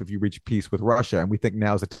back you up if you reach peace with Russia. And we think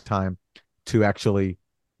now's the time to actually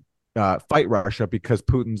fight Russia because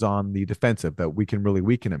Putin's on the defensive, that we can really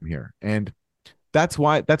weaken him here. And that's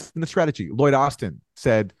why that's the strategy. Lloyd Austin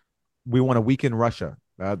said, we want to weaken Russia.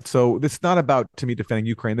 So this is not about, to me, defending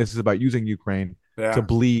Ukraine. This is about using Ukraine to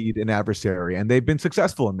bleed an adversary. And they've been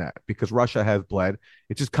successful in that because Russia has bled.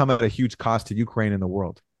 It's just come at a huge cost to Ukraine and the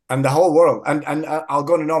world. And the whole world. And I'll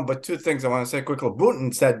go on, but two things I want to say quickly.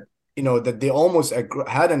 Putin said, that they almost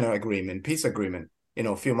had an agreement, peace agreement,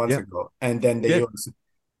 a few months ago. And then the US.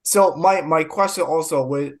 So my question also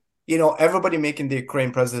with, everybody making the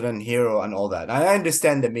Ukraine president hero and all that. I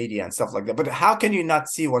understand the media and stuff like that, but how can you not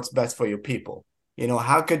see what's best for your people?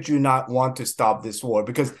 How could you not want to stop this war?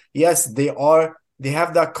 Because yes, they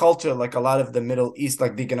have that culture, like a lot of the Middle East,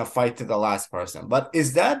 like they're going to fight to the last person. But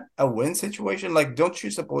is that a win situation? Like, don't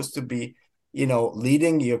you supposed to be,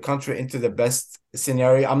 leading your country into the best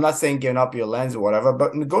scenario? I'm not saying giving up your lands or whatever,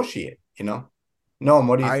 but negotiate, No,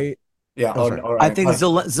 what do you think? Yeah, I think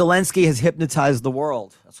Zelensky has hypnotized the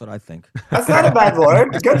world. That's what I think. That's not a bad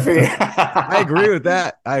word. Good for you. I agree with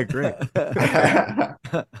that. I agree.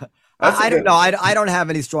 I don't know. I don't have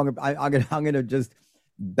any strong. I'm gonna just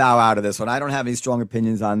bow out of this one. I don't have any strong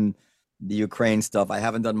opinions on the Ukraine stuff. I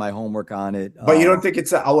haven't done my homework on it. But you don't think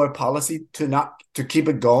it's our policy to keep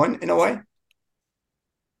it going in a way?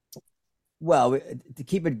 Well, to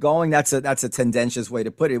keep it going, that's a tendentious way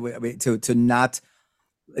to put it. I mean, to not.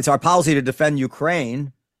 It's our policy to defend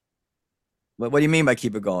Ukraine. What do you mean by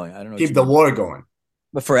keep it going? I don't know. Keep the war going.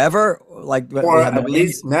 But forever, like, or at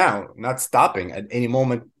least now, not stopping at any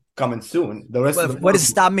moment. Coming soon. The rest. What does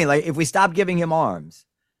stop mean? Like, if we stop giving him arms,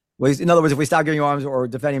 in other words, if we stop giving him arms or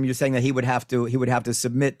defending him, you're saying that he would have to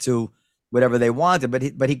submit to whatever they wanted,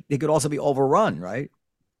 but he could also be overrun, right?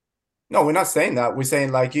 No, we're not saying that. We're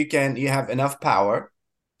saying like you have enough power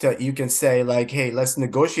you can say like, hey, let's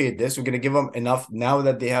negotiate this. We're going to give them enough now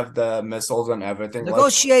that they have the missiles and everything.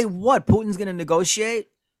 Negotiate what? Putin's going to negotiate?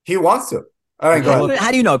 He wants to. All right, go ahead.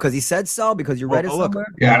 How do you know? Because he said so? Because you read it somewhere?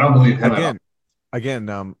 Yeah, I don't believe him.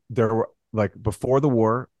 Again, there were, like, before the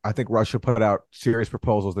war, I think Russia put out serious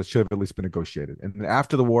proposals that should have at least been negotiated. And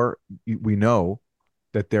after the war, we know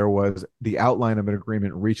that there was the outline of an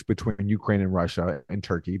agreement reached between Ukraine and Russia and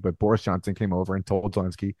Turkey, but Boris Johnson came over and told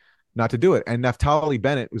Zelensky not to do it. And Naftali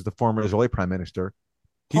Bennett was the former Israeli prime minister.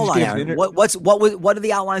 Hold on, Aaron. What are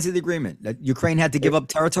the outlines of the agreement? That Ukraine had to give up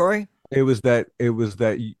territory? It was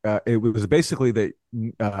basically that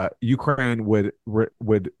Ukraine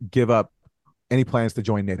would give up any plans to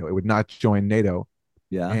join NATO. It would not join NATO.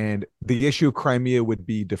 Yeah. And the issue of Crimea would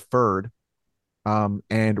be deferred.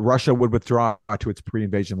 And Russia would withdraw to its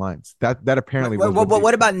pre-invasion lines. That apparently was.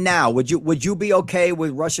 What about now? Would you be okay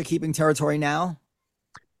with Russia keeping territory now?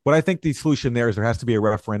 What I think the solution there is there has to be a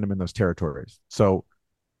referendum in those territories. So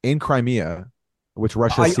in Crimea, which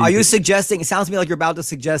Russia are you suggesting? It sounds to me like you're about to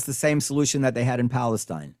suggest the same solution that they had in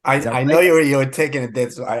Palestine. I know you were taking it there.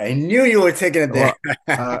 So I knew you were taking it there.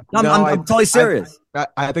 I'm totally serious.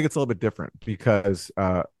 I think it's a little bit different because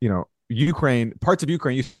Ukraine, parts of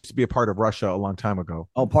Ukraine used to be a part of Russia a long time ago.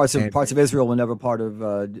 Oh, parts of Israel were never part of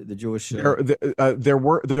the Jewish. There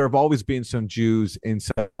have always been some Jews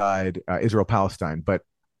inside Israel Palestine, but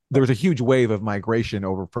there was a huge wave of migration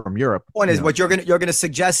over from Europe. Point is, what you're gonna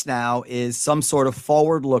suggest now is some sort of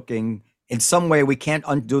forward looking. In some way, we can't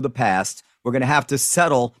undo the past. We're gonna have to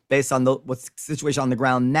settle based on what's the situation on the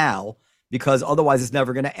ground now, because otherwise it's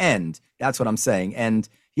never gonna end. That's what I'm saying. And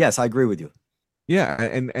yes, I agree with you. Yeah,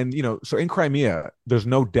 and so in Crimea, there's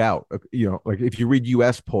no doubt. Like if you read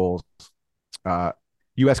U.S. polls,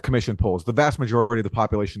 U.S. Commission polls, the vast majority of the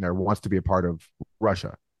population there wants to be a part of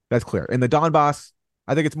Russia. That's clear. In the Donbass,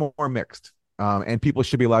 I think it's more mixed, and people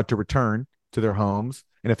should be allowed to return to their homes.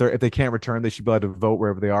 And if they can't return, they should be allowed to vote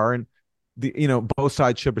wherever they are. And both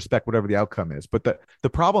sides should respect whatever the outcome is. But the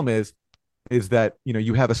problem is that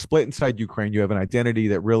you have a split inside Ukraine. You have an identity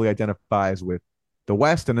that really identifies with the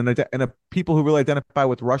West, and a people who really identify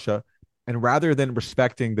with Russia. And rather than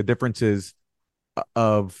respecting the differences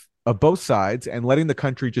of both sides and letting the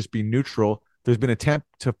country just be neutral, there's been an attempt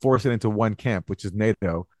to force it into one camp, which is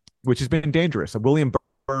NATO, which has been dangerous. William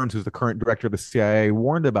Burns, who's the current director of the CIA,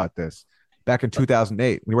 warned about this back in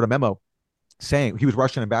 2008. We wrote a memo saying, he was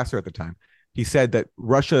Russian ambassador at the time. He said that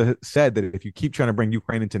Russia said that if you keep trying to bring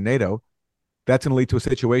Ukraine into NATO, that's going to lead to a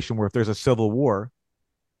situation where if there's a civil war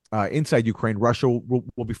inside Ukraine, Russia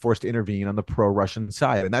will be forced to intervene on the pro-Russian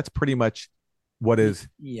side, and that's pretty much what has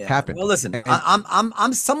happened. Well, listen,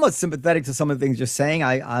 I'm somewhat sympathetic to some of the things you're saying.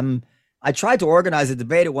 I tried to organize a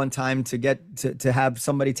debate at one time to get to have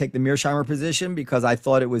somebody take the Mearsheimer position because I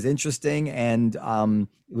thought it was interesting, and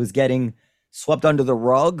it was getting swept under the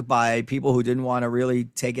rug by people who didn't want to really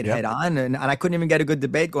take it head on, and I couldn't even get a good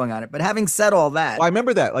debate going on it. But having said all that, well, I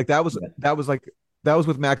remember that that was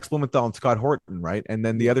with Max Blumenthal and Scott Horton, right? And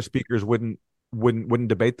then the other speakers wouldn't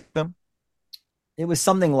debate them. It was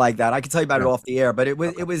something like that. I can tell you about it off the air, but it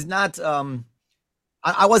was not.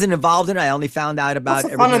 I wasn't involved in it. I only found out about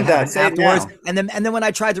everything afterwards. And then when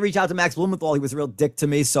I tried to reach out to Max Blumenthal, he was a real dick to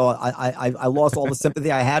me. So I lost all the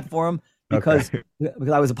sympathy I had for him because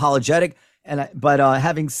I was apologetic. And it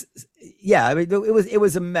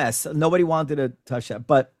was a mess. Nobody wanted to touch that,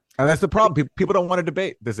 and that's the problem. People don't want to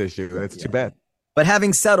debate this issue. It's too bad. But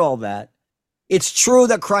having said all that, it's true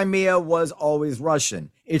that Crimea was always Russian.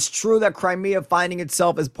 It's true that Crimea finding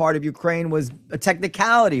itself as part of Ukraine was a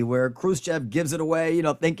technicality where Khrushchev gives it away,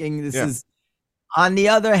 thinking this is. On the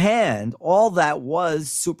other hand, all that was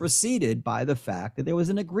superseded by the fact that there was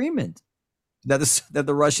an agreement that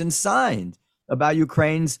the Russians signed about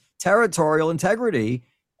Ukraine's territorial integrity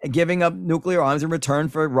and giving up nuclear arms in return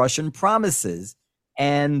for Russian promises.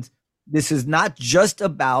 And this is not just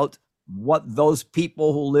about what those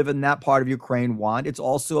people who live in that part of Ukraine want. It's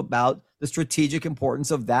also about the strategic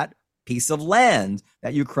importance of that piece of land,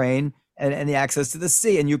 that Ukraine and the access to the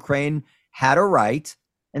sea. And Ukraine had a right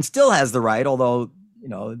and still has the right, although,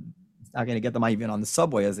 it's not going to get them even on the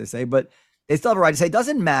subway, as they say, but they still have a right to say, it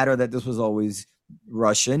doesn't matter that this was always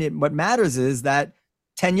Russian. What matters is that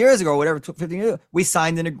 10 years ago, or whatever, 15 years ago, we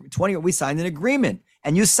signed an agreement,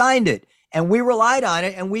 and you signed it. And we relied on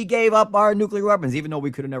it, and we gave up our nuclear weapons, even though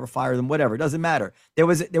we could have never fired them. Whatever, it doesn't matter. There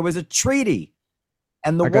was a treaty,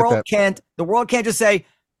 and the world can't just say,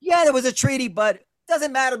 yeah, there was a treaty, but it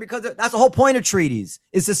doesn't matter because that's the whole point of treaties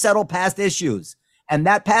is to settle past issues. And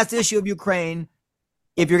that past issue of Ukraine,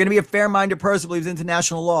 if you're going to be a fair-minded person who believes in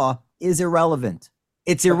international law, is irrelevant.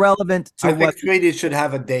 It's irrelevant to I think treaties should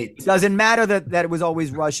have a date. It doesn't matter that it was always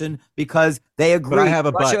Russian because they agreed.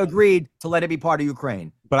 Russia agreed to let it be part of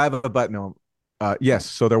Ukraine. But I have a but. No, yes.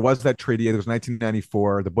 So there was that treaty. It was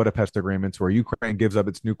 1994, the Budapest agreements, where Ukraine gives up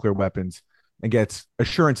its nuclear weapons and gets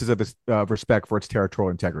assurances of respect for its territorial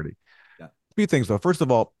integrity. Yeah. A few things though. First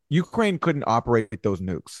of all, Ukraine couldn't operate those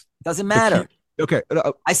nukes. Doesn't matter. Okay.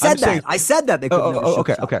 I said that they couldn't.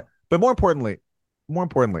 Okay. But more importantly,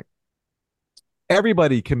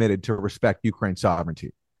 everybody committed to respect Ukraine's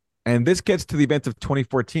sovereignty. And this gets to the events of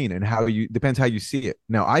 2014 and depends how you see it.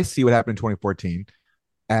 Now, I see what happened in 2014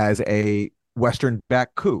 as a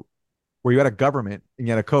Western-backed coup, where you had a government in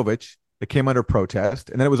Yanukovych that came under protest,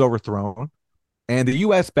 and then it was overthrown, and the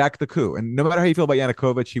U.S. backed the coup. And no matter how you feel about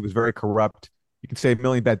Yanukovych, he was very corrupt. You can say a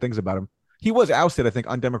million bad things about him. He was ousted, I think,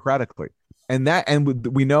 undemocratically. And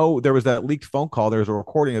we know there was that leaked phone call. There was a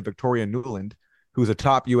recording of Victoria Nuland, who's a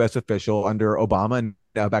top U.S. official under Obama and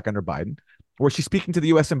now back under Biden, where she's speaking to the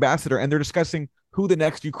U.S. ambassador, and they're discussing who the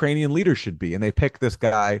next Ukrainian leader should be. And they pick this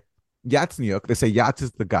guy, Yatsenyuk. They say Yats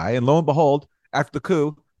is the guy. And lo and behold, after the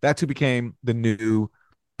coup, that's who became the new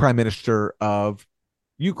prime minister of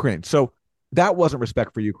Ukraine. So that wasn't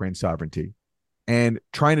respect for Ukraine's sovereignty. And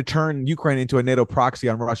trying to turn Ukraine into a NATO proxy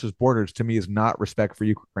on Russia's borders, to me, is not respect for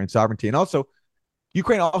Ukraine's sovereignty. And also,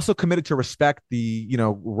 Ukraine also committed to respect the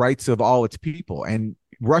rights of all its people. And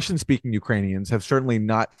Russian-speaking Ukrainians have certainly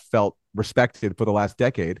not felt respected for the last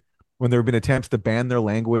decade when there have been attempts to ban their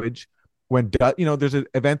language. When there's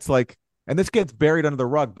events like, and this gets buried under the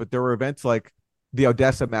rug, but there were events like the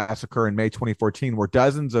Odessa massacre in May 2014, where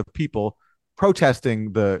dozens of people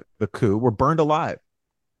protesting the coup were burned alive.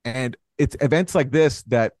 And it's events like this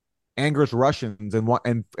that angers Russians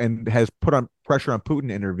and has put on pressure on Putin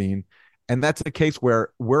to intervene. And that's a case where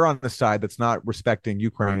we're on the side that's not respecting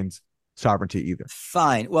Ukraine's sovereignty either.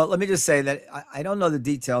 Fine. Well, let me just say that I don't know the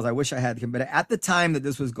details. I wish I had them, but at the time that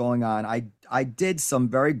this was going on, I did some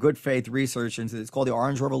very good faith research into it. It's called the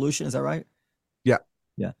Orange Revolution. Is that right? Yeah.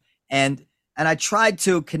 Yeah. And I tried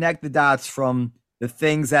to connect the dots from the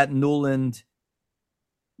things that Nuland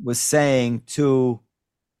was saying to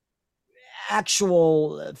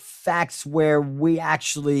actual facts where we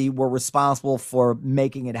actually were responsible for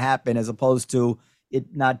making it happen, as opposed to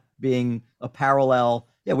it not being a parallel.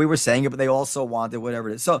 Yeah, we were saying it, but they also wanted whatever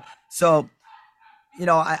it is. So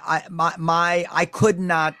I could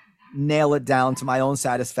not nail it down to my own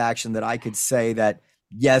satisfaction that I could say that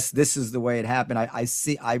yes, this is the way it happened.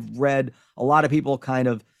 I've read a lot of people kind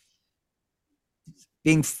of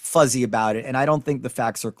being fuzzy about it, and I don't think the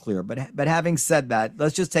facts are clear. But having said that,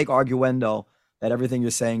 let's just take arguendo that everything you're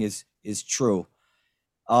saying is true.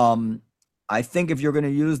 I think if you're going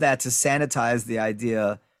to use that to sanitize the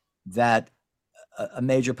idea that a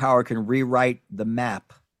major power can rewrite the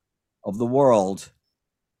map of the world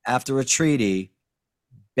after a treaty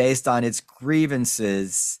based on its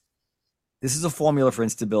grievances, this is a formula for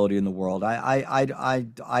instability in the world.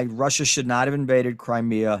 Russia should not have invaded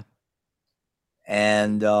Crimea.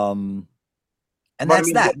 And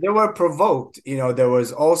that's that. They were provoked. There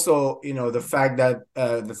was also, the fact that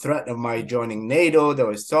the threat of my joining NATO, there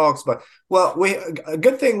was talks, but a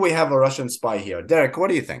good thing we have a Russian spy here. Derek, what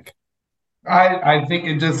do you think? I think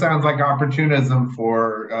it just sounds like opportunism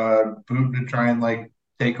for Putin to try and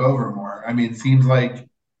take over more. I mean, it seems like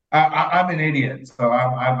I'm an idiot, so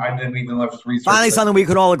I didn't even left research. Finally, something we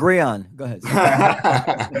could all agree on. Go ahead.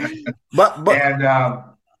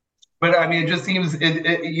 But I mean, it just seems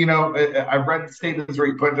I've read statements where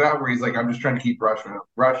he put it out where he's like, I'm just trying to keep Russia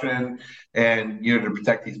Russian and to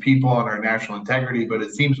protect these people and our national integrity. But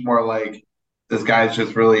it seems more like this guy's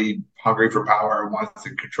just really hungry for power and wants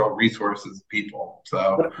to control resources and people.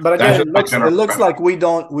 So, but again, it looks like we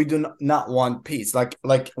do not want peace. Like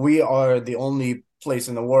we are the only place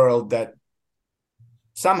in the world that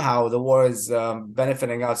somehow the war is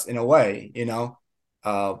benefiting us in a way. The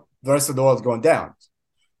rest of the world is going down.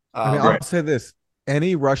 I'll say this: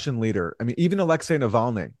 any Russian leader, even Alexei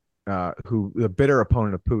Navalny, who the bitter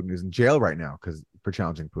opponent of Putin, is in jail right now for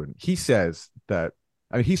challenging Putin. He says that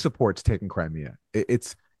he supports taking Crimea.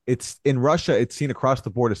 It's in Russia. It's seen across the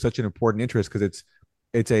board as such an important interest because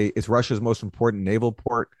it's Russia's most important naval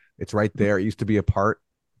port. It's right there. It used to be a part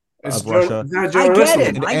of Russia. I get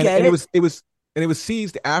it. And it was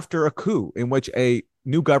seized after a coup in which a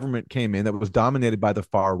new government came in that was dominated by the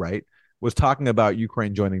far right, was talking about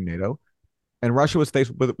Ukraine joining NATO, and Russia was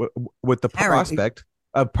faced with the prospect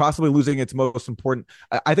of possibly losing its most important.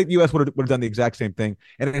 I think the U.S. would have done the exact same thing,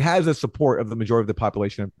 and it has the support of the majority of the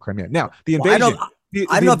population of Crimea. Now, the invasion. I'll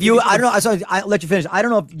let you finish. I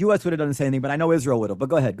don't know if U.S. would have done the same thing, but I know Israel would have. But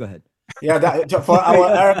go ahead. Yeah, for our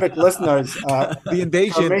Arabic listeners, the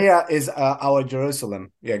invasion. Crimea is our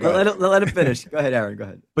Jerusalem. Yeah, go ahead. Let him finish. Go ahead, Aaron. Go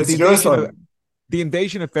ahead. But the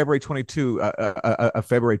invasion of February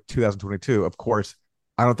 2022, of course,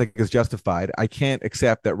 I don't think is justified. I can't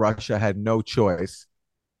accept that Russia had no choice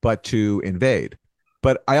but to invade.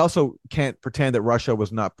 But I also can't pretend that Russia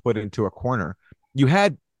was not put into a corner. You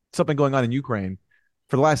had something going on in Ukraine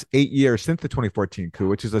for the last 8 years since the 2014 coup,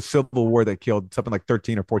 which is a civil war that killed something like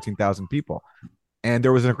 13 or 14,000 people. And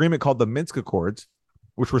there was an agreement called the Minsk Accords,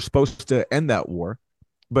 which were supposed to end that war.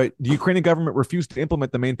 But the Ukrainian government refused to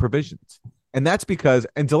implement the main provisions. And that's because,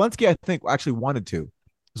 and Zelensky, I think, actually wanted to.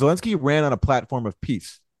 Zelensky ran on a platform of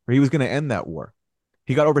peace where he was going to end that war.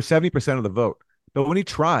 He got over 70% of the vote. But when he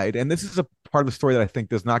tried, and this is a part of the story that I think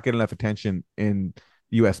does not get enough attention in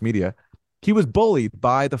U.S. media, he was bullied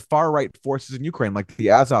by the far-right forces in Ukraine, like the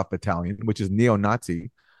Azov Battalion, which is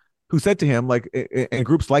neo-Nazi, who said to him, and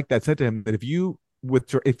groups like that said to him that if you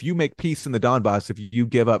make peace in the Donbass, if you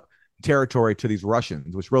give up territory to these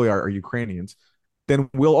Russians, which really are Ukrainians, then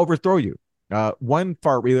we'll overthrow you. One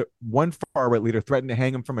far-right leader threatened to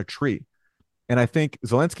hang him from a tree. And I think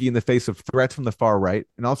Zelensky, in the face of threats from the far right,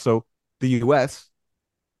 and also the U.S.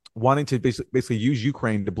 wanting to basically use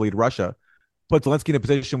Ukraine to bleed Russia, put Zelensky in a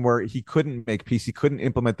position where he couldn't make peace. He couldn't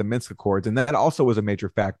implement the Minsk Accords. And that also was a major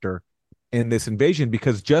factor in this invasion,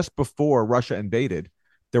 because just before Russia invaded,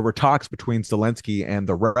 there were talks between Zelensky and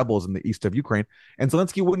the rebels in the east of Ukraine, and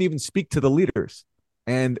Zelensky wouldn't even speak to the leaders.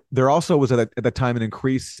 And there also was at the time an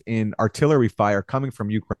increase in artillery fire coming from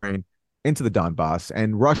Ukraine into the Donbass,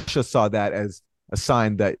 and Russia saw that as a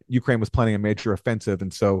sign that Ukraine was planning a major offensive,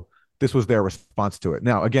 and so this was their response to it.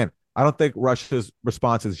 Now, again, I don't think Russia's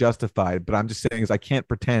response is justified, but I'm just saying is I can't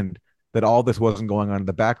pretend that all this wasn't going on in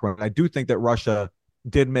the background. I do think that Russia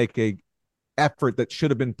did make a effort that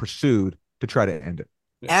should have been pursued to try to end it.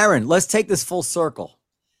 Aaron, let's take this full circle.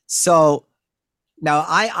 So now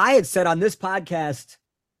I had said on this podcast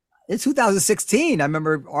in 2016, I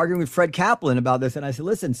remember arguing with Fred Kaplan about this. And I said,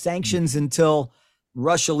 listen, sanctions until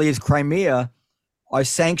Russia leaves Crimea are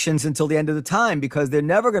sanctions until the end of the time, because they're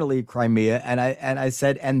never going to leave Crimea. And I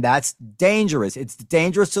said, and that's dangerous. It's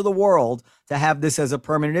dangerous to the world to have this as a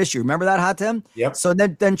permanent issue. Remember that, Hatem? Yep. So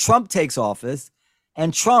then Trump takes office,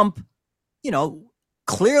 and Trump,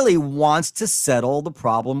 clearly wants to settle the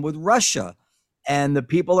problem with Russia. And the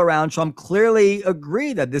people around Trump clearly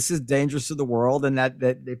agree that this is dangerous to the world, and that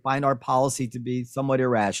they find our policy to be somewhat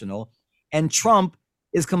irrational. And Trump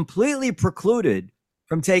is completely precluded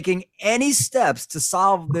from taking any steps to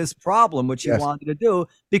solve this problem, which he wanted to do,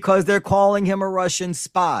 because they're calling him a Russian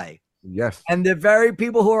spy. Yes. And the very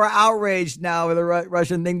people who are outraged now with the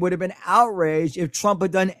Russian thing would have been outraged if Trump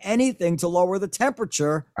had done anything to lower the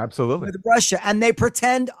temperature. Absolutely. With Russia. And they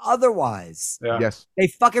pretend otherwise. Yeah. Yes. They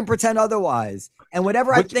fucking pretend otherwise. And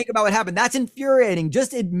whenever I think about what happened, that's infuriating.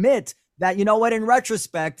 Just admit that, you know what, in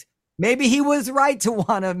retrospect, maybe he was right to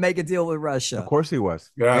want to make a deal with Russia. Of course he was.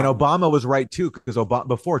 Yeah. And Obama was right too, because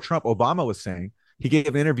before Trump, Obama was saying, he gave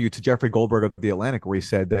an interview to Jeffrey Goldberg of The Atlantic where he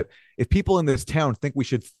said that if people in this town think we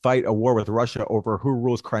should fight a war with Russia over who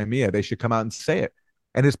rules Crimea, they should come out and say it.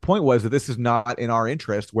 And his point was that this is not in our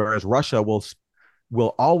interest, whereas Russia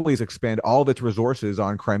will always expend all of its resources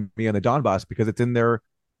on Crimea and the Donbass because it's in their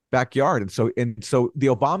backyard. And so the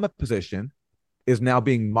Obama position is now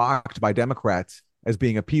being mocked by Democrats as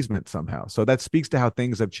being appeasement somehow. So that speaks to how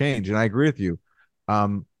things have changed. And I agree with you.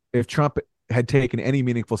 If Trump had taken any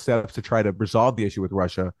meaningful steps to try to resolve the issue with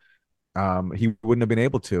Russia, he wouldn't have been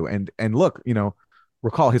able to. And look,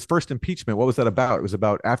 recall his first impeachment. What was that about? It was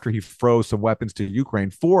about after he froze some weapons to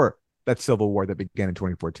Ukraine for that civil war that began in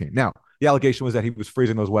 2014. Now, the allegation was that he was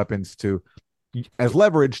freezing those weapons as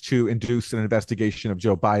leverage to induce an investigation of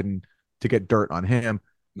Joe Biden to get dirt on him,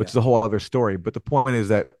 which is a whole other story. But the point is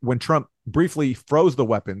that when Trump briefly froze the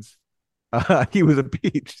weapons, he was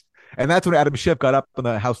impeached. And that's when Adam Schiff got up on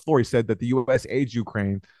the House floor. He said that the U.S. aids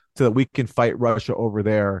Ukraine so that we can fight Russia over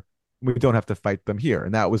there. We don't have to fight them here.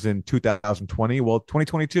 And that was in 2020. Well,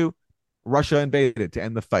 2022, Russia invaded to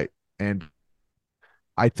end the fight. And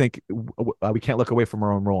I think we can't look away from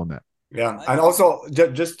our own role in that. Yeah. And also,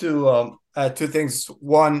 just to add two things.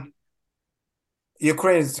 One,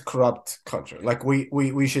 Ukraine is a corrupt country. Like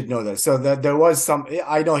we should know that. So that there was some.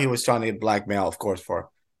 I know he was trying to get blackmail, of course, for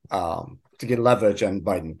to get leverage on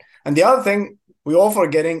Biden. And the other thing we all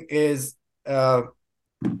forgetting is the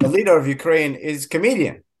leader of Ukraine is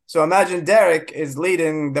comedian. So imagine Derek is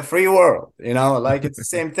leading the free world. Like it's the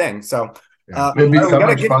same thing. So it'd be so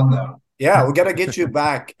much fun though. Yeah, we got to get you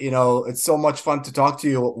back. It's so much fun to talk to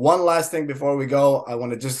you. One last thing before we go, I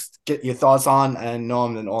want to just get your thoughts on and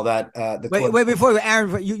Noam and all that. Wait, before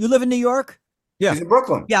Aaron, you live in New York? Yeah, he's in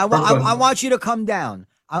Brooklyn. Yeah, I want you to come down.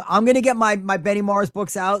 I'm going to get my Benny Morris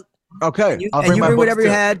books out. Okay, and you bring whatever you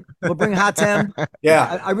had. We'll bring Hatem.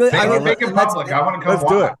 Yeah, I really make it public. I want to come. Let's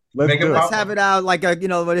do it. Let's have it out like what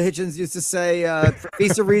Hitchens used to say: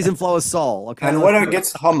 "Feast of reason, flow of soul." Okay, and winner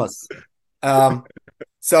gets hummus.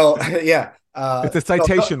 So yeah, it's a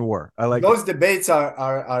citation war. I like those debates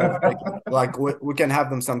are like we can have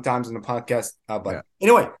them sometimes in the podcast. But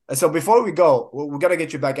anyway, so before we go, we got to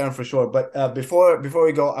get you back on for sure. But before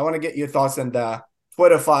we go, I want to get your thoughts on the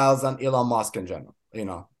Twitter files on Elon Musk in general.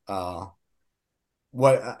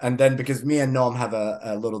 What, and then because me and Noam have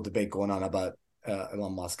a little debate going on about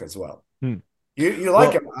Elon Musk as well. You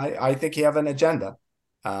like him? I think he have an agenda.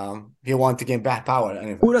 He wanted to gain back power.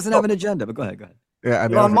 Anyway. Who doesn't have an agenda? But go ahead. Yeah,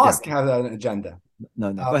 Elon Musk has an agenda.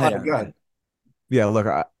 No. Go ahead. Go ahead. Yeah, look,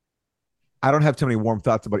 I don't have too many warm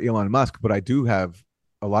thoughts about Elon Musk, but I do have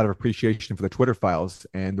a lot of appreciation for the Twitter files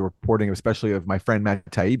and the reporting, especially of my friend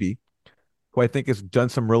Matt Taibbi, who I think has done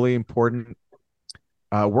some really important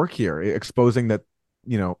work here, exposing that,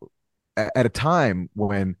 at a time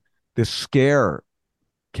when this scare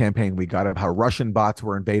campaign we got of how Russian bots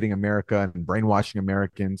were invading America and brainwashing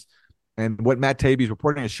Americans. And what Matt Taibbi's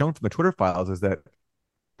reporting has shown from the Twitter files is that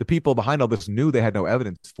the people behind all this knew they had no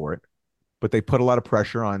evidence for it, but they put a lot of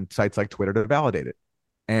pressure on sites like Twitter to validate it.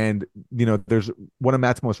 And, there's one of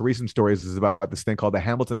Matt's most recent stories is about this thing called the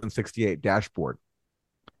Hamilton 68 dashboard,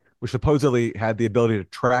 which supposedly had the ability to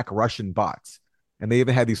track Russian bots. And they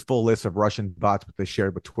even had these full lists of Russian bots that they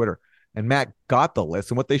shared with Twitter. And Matt got the list.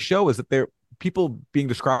 And what they show is that they're people being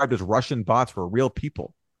described as Russian bots were real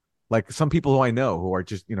people. Like some people who I know who are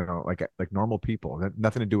just, like normal people,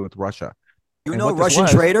 nothing to do with Russia. You know Russian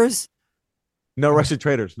traders? No Russian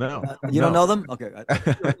traders. No. You don't know them? Okay.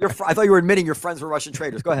 I thought you were admitting your friends were Russian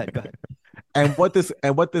traders. Go ahead. And what this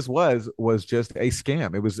was just a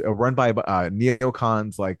scam. It was run by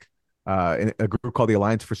neocons, like a group called the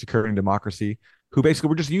Alliance for Security and Democracy, who basically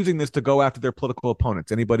were just using this to go after their political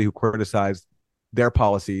opponents. Anybody who criticized their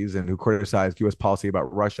policies and who criticized U.S. policy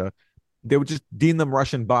about Russia, they would just deem them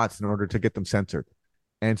Russian bots in order to get them censored.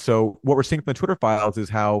 And so what we're seeing from the Twitter files is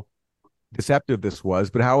how deceptive this was,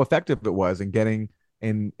 but how effective it was in getting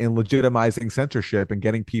in legitimizing censorship and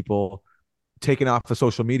getting people taken off of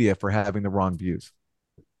social media for having the wrong views.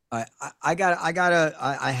 I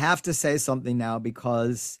have to say something now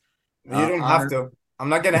because you don't have to. I'm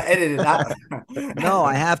not gonna edit it out. No,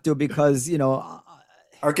 I have to because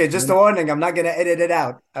Okay, just a warning. I'm not gonna edit it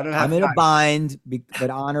out. I don't have. I'm in a bind, but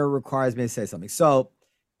honor requires me to say something. So,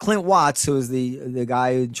 Clint Watts, who is the guy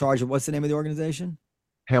in charge of what's the name of the organization?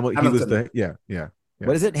 Hamilton. He was yeah.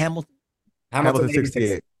 What is it? Hamilton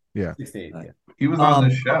 68. Yeah. 68. Yeah. He was on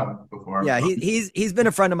the show before. Yeah, he's been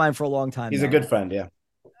a friend of mine for a long time. He's a good friend, yeah.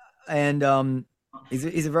 And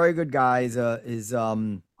he's a very good guy. He has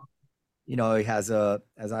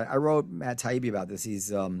as I wrote Matt Taibbi about this.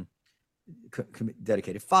 He's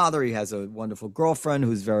dedicated father. He has a wonderful girlfriend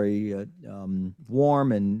who's very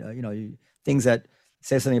warm and things that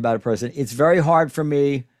say something about a person. It's very hard for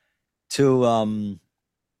me to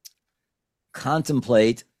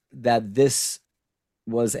contemplate that this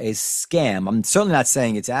was a scam. I'm certainly not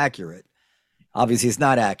saying it's accurate. Obviously, it's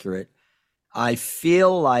not accurate. I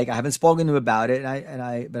feel like I haven't spoken to him about it,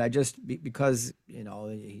 but I just because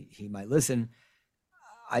he might listen.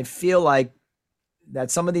 I feel like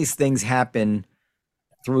that some of these things happen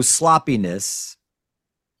through sloppiness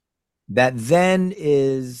that then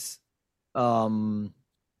is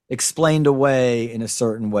explained away in a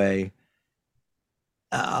certain way.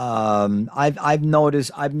 I've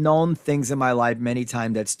known things in my life many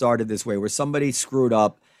times that started this way, where somebody screwed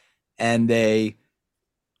up and they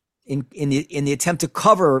in the attempt to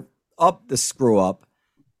cover up the screw up,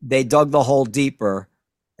 they dug the hole deeper,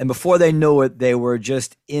 and before they knew it, they were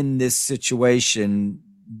just in this situation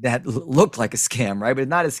that looked like a scam, right? But it's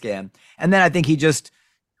not a scam. And then I think he just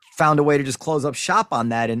found a way to just close up shop on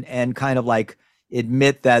that and kind of like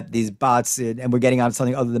admit that these bots, and we're getting on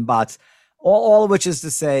something other than bots. All of which is to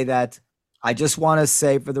say that I just want to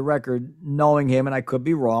say for the record, knowing him, and I could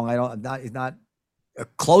be wrong. He's not a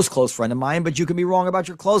close friend of mine, but you can be wrong about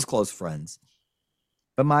your close friends.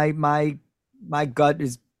 But my gut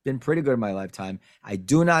has been pretty good in my lifetime. I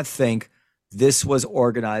do not think this was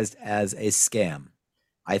organized as a scam.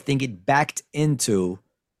 I think it backed into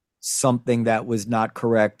something that was not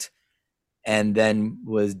correct and then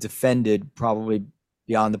was defended probably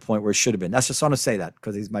beyond the point where it should have been. That's just want to say that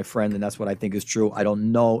because he's my friend and that's what I think is true. I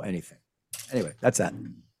don't know anything. Anyway, that's that.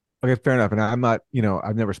 Okay, fair enough. And I'm not,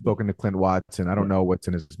 I've never spoken to Clint Watts and I don't know what's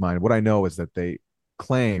in his mind. What I know is that they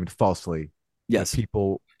claimed falsely that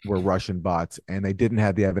people were Russian bots and they didn't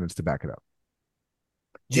have the evidence to back it up.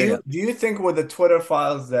 Do you think with the Twitter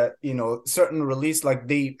files that, certain release, like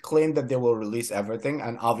they claim that they will release everything,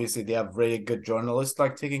 and obviously they have really good journalists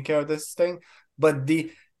like taking care of this thing, but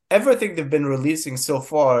everything they've been releasing so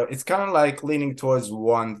far, it's kind of like leaning towards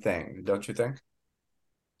one thing, don't you think?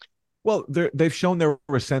 Well, they've shown there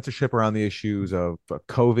was censorship around the issues of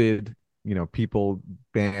COVID, people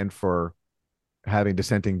banned for having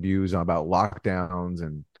dissenting views about lockdowns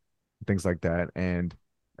and things like that. And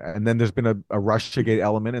then there's been a Russiagate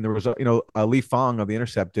element. And there was, Lee Fong of The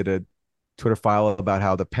Intercept did a Twitter file about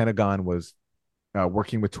how the Pentagon was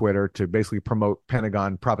working with Twitter to basically promote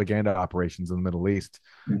Pentagon propaganda operations in the Middle East.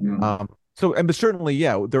 Mm-hmm. But certainly,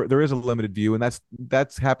 yeah, there is a limited view, and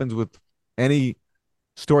that's happens with any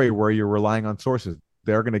story where you're relying on sources.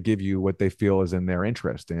 They're going to give you what they feel is in their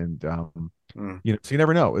interest, and so you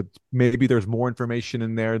never know. Maybe there's more information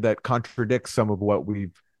in there that contradicts some of what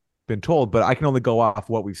we've been told, but I can only go off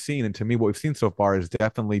what we've seen, and to me, what we've seen so far is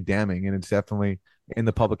definitely damning, and it's definitely in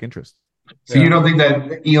the public interest. So you don't think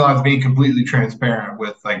that Elon's being completely transparent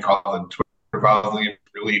with like all the Twitter files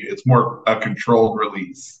release? It's more a controlled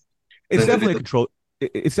release. It's definitely a controlled.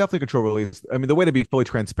 It's definitely a controlled release. I mean, the way to be fully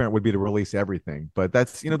transparent would be to release everything, but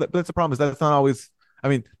that's that's the problem. Is that's not always. I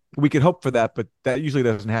mean, we could hope for that, but that usually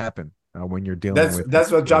doesn't happen when you're dealing with.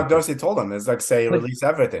 That's what Jack Dorsey told him. It's like, say, release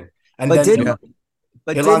everything. And but then didn't,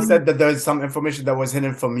 but Elon said that there's some information that was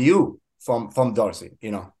hidden from you, from Dorsey,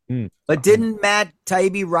 you know. But didn't Matt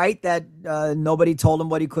Taibbi write that nobody told him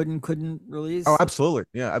what he couldn't release? Oh, absolutely.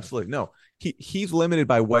 Yeah, absolutely. No, he's limited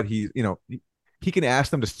by what he he can ask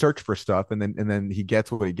them to search for stuff, and then he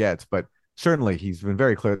gets what he gets. But certainly, he's been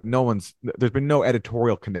very clear. There's been no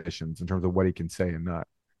editorial conditions in terms of what he can say and not,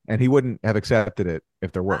 and he wouldn't have accepted it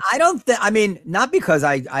if there were. I don't think. I mean, not because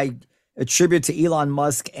I attribute to Elon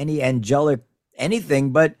Musk any angelic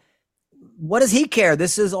anything, but what does he care?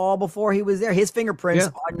 This is all before he was there. His fingerprints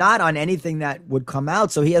are not on anything that would come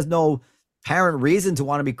out, so he has no apparent reason to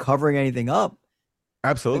want to be covering anything up.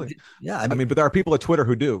 Absolutely. Yeah. I mean, but there are people at Twitter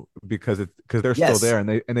who do because they're still there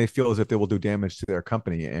and they feel as if they will do damage to their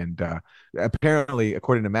company. And apparently,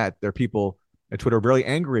 according to Matt, there are people at Twitter really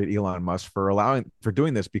angry at Elon Musk for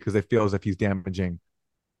doing this because they feel as if he's damaging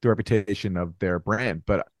the reputation of their brand.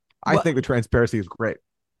 But I think the transparency is great.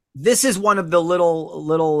 This is one of the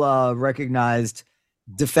little recognized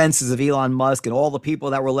defenses of Elon Musk and all the people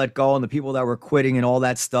that were let go and the people that were quitting and all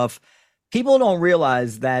that stuff. People don't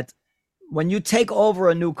realize that when you take over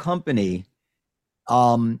a new company,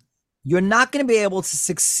 you're not going to be able to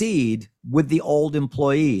succeed with the old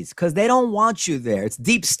employees because they don't want you there. It's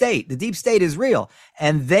deep state. The deep state is real,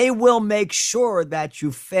 and they will make sure that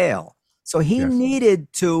you fail. So he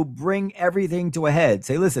needed to bring everything to a head.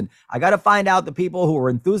 Say, listen, I got to find out the people who are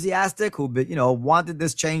enthusiastic, who wanted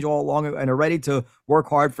this change all along and are ready to work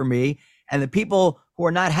hard for me, and the people who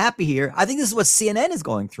are not happy here. I think this is what CNN is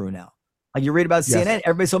going through now. Like you read about CNN,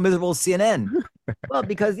 everybody's so miserable with CNN. Well,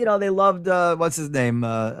 because they loved what's his name?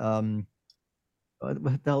 What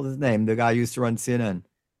the hell is his name? The guy who used to run CNN.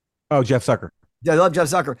 Oh, Jeff Zucker. Yeah, they love Jeff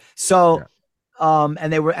Zucker. So,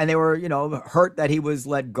 and they were hurt that he was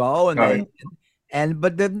let go,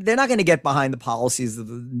 but they're not going to get behind the policies of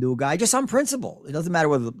the new guy just on principle. It doesn't matter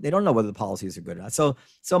whether they don't know whether the policies are good or not. So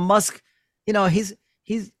Musk, he's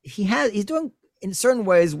doing in certain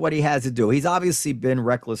ways what he has to do. He's obviously been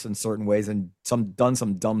reckless in certain ways and done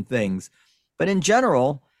some dumb things, but in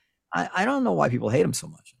general, I don't know why people hate him so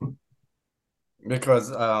much. Because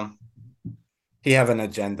he have an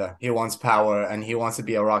agenda. He wants power and he wants to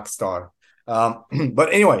be a rock star.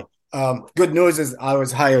 But anyway, good news is I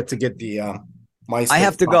was hired to get the I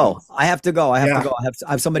have to go. I have to go. I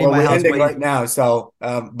have somebody in my house waiting right now. So,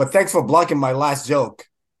 but thanks for blocking my last joke.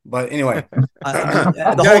 But anyway, you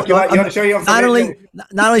want to show your information?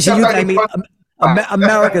 Not only should you thank me,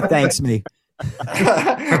 America thanks me.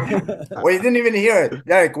 Well, you didn't even hear it,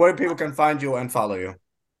 Derek. Where people can find you and follow you?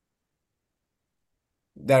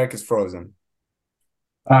 Derek is frozen.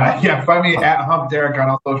 Find me at Hump Derek on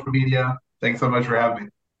all social media. Thanks so much for having me.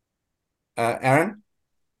 Aaron?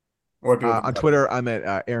 On Twitter, I'm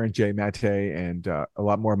at Aaron J. Mate, and a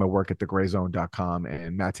lot more of my work at thegrayzone.com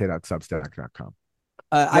and mate.substack.com.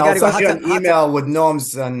 I got to go. Send you an email with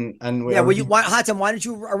norms and Hatem, why don't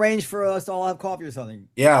you arrange for us to all have coffee or something?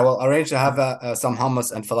 Yeah, well, arrange to have some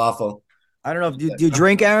hummus and falafel. I don't know. Do you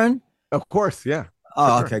drink, Aaron? Of course, yeah.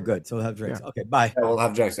 Oh, sure. Okay, good. So we'll have drinks. Yeah. Okay, bye. Yeah, we'll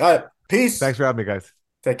have drinks. All right, peace. Thanks for having me, guys.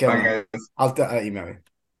 Take care. Bye, guys. I'll email you.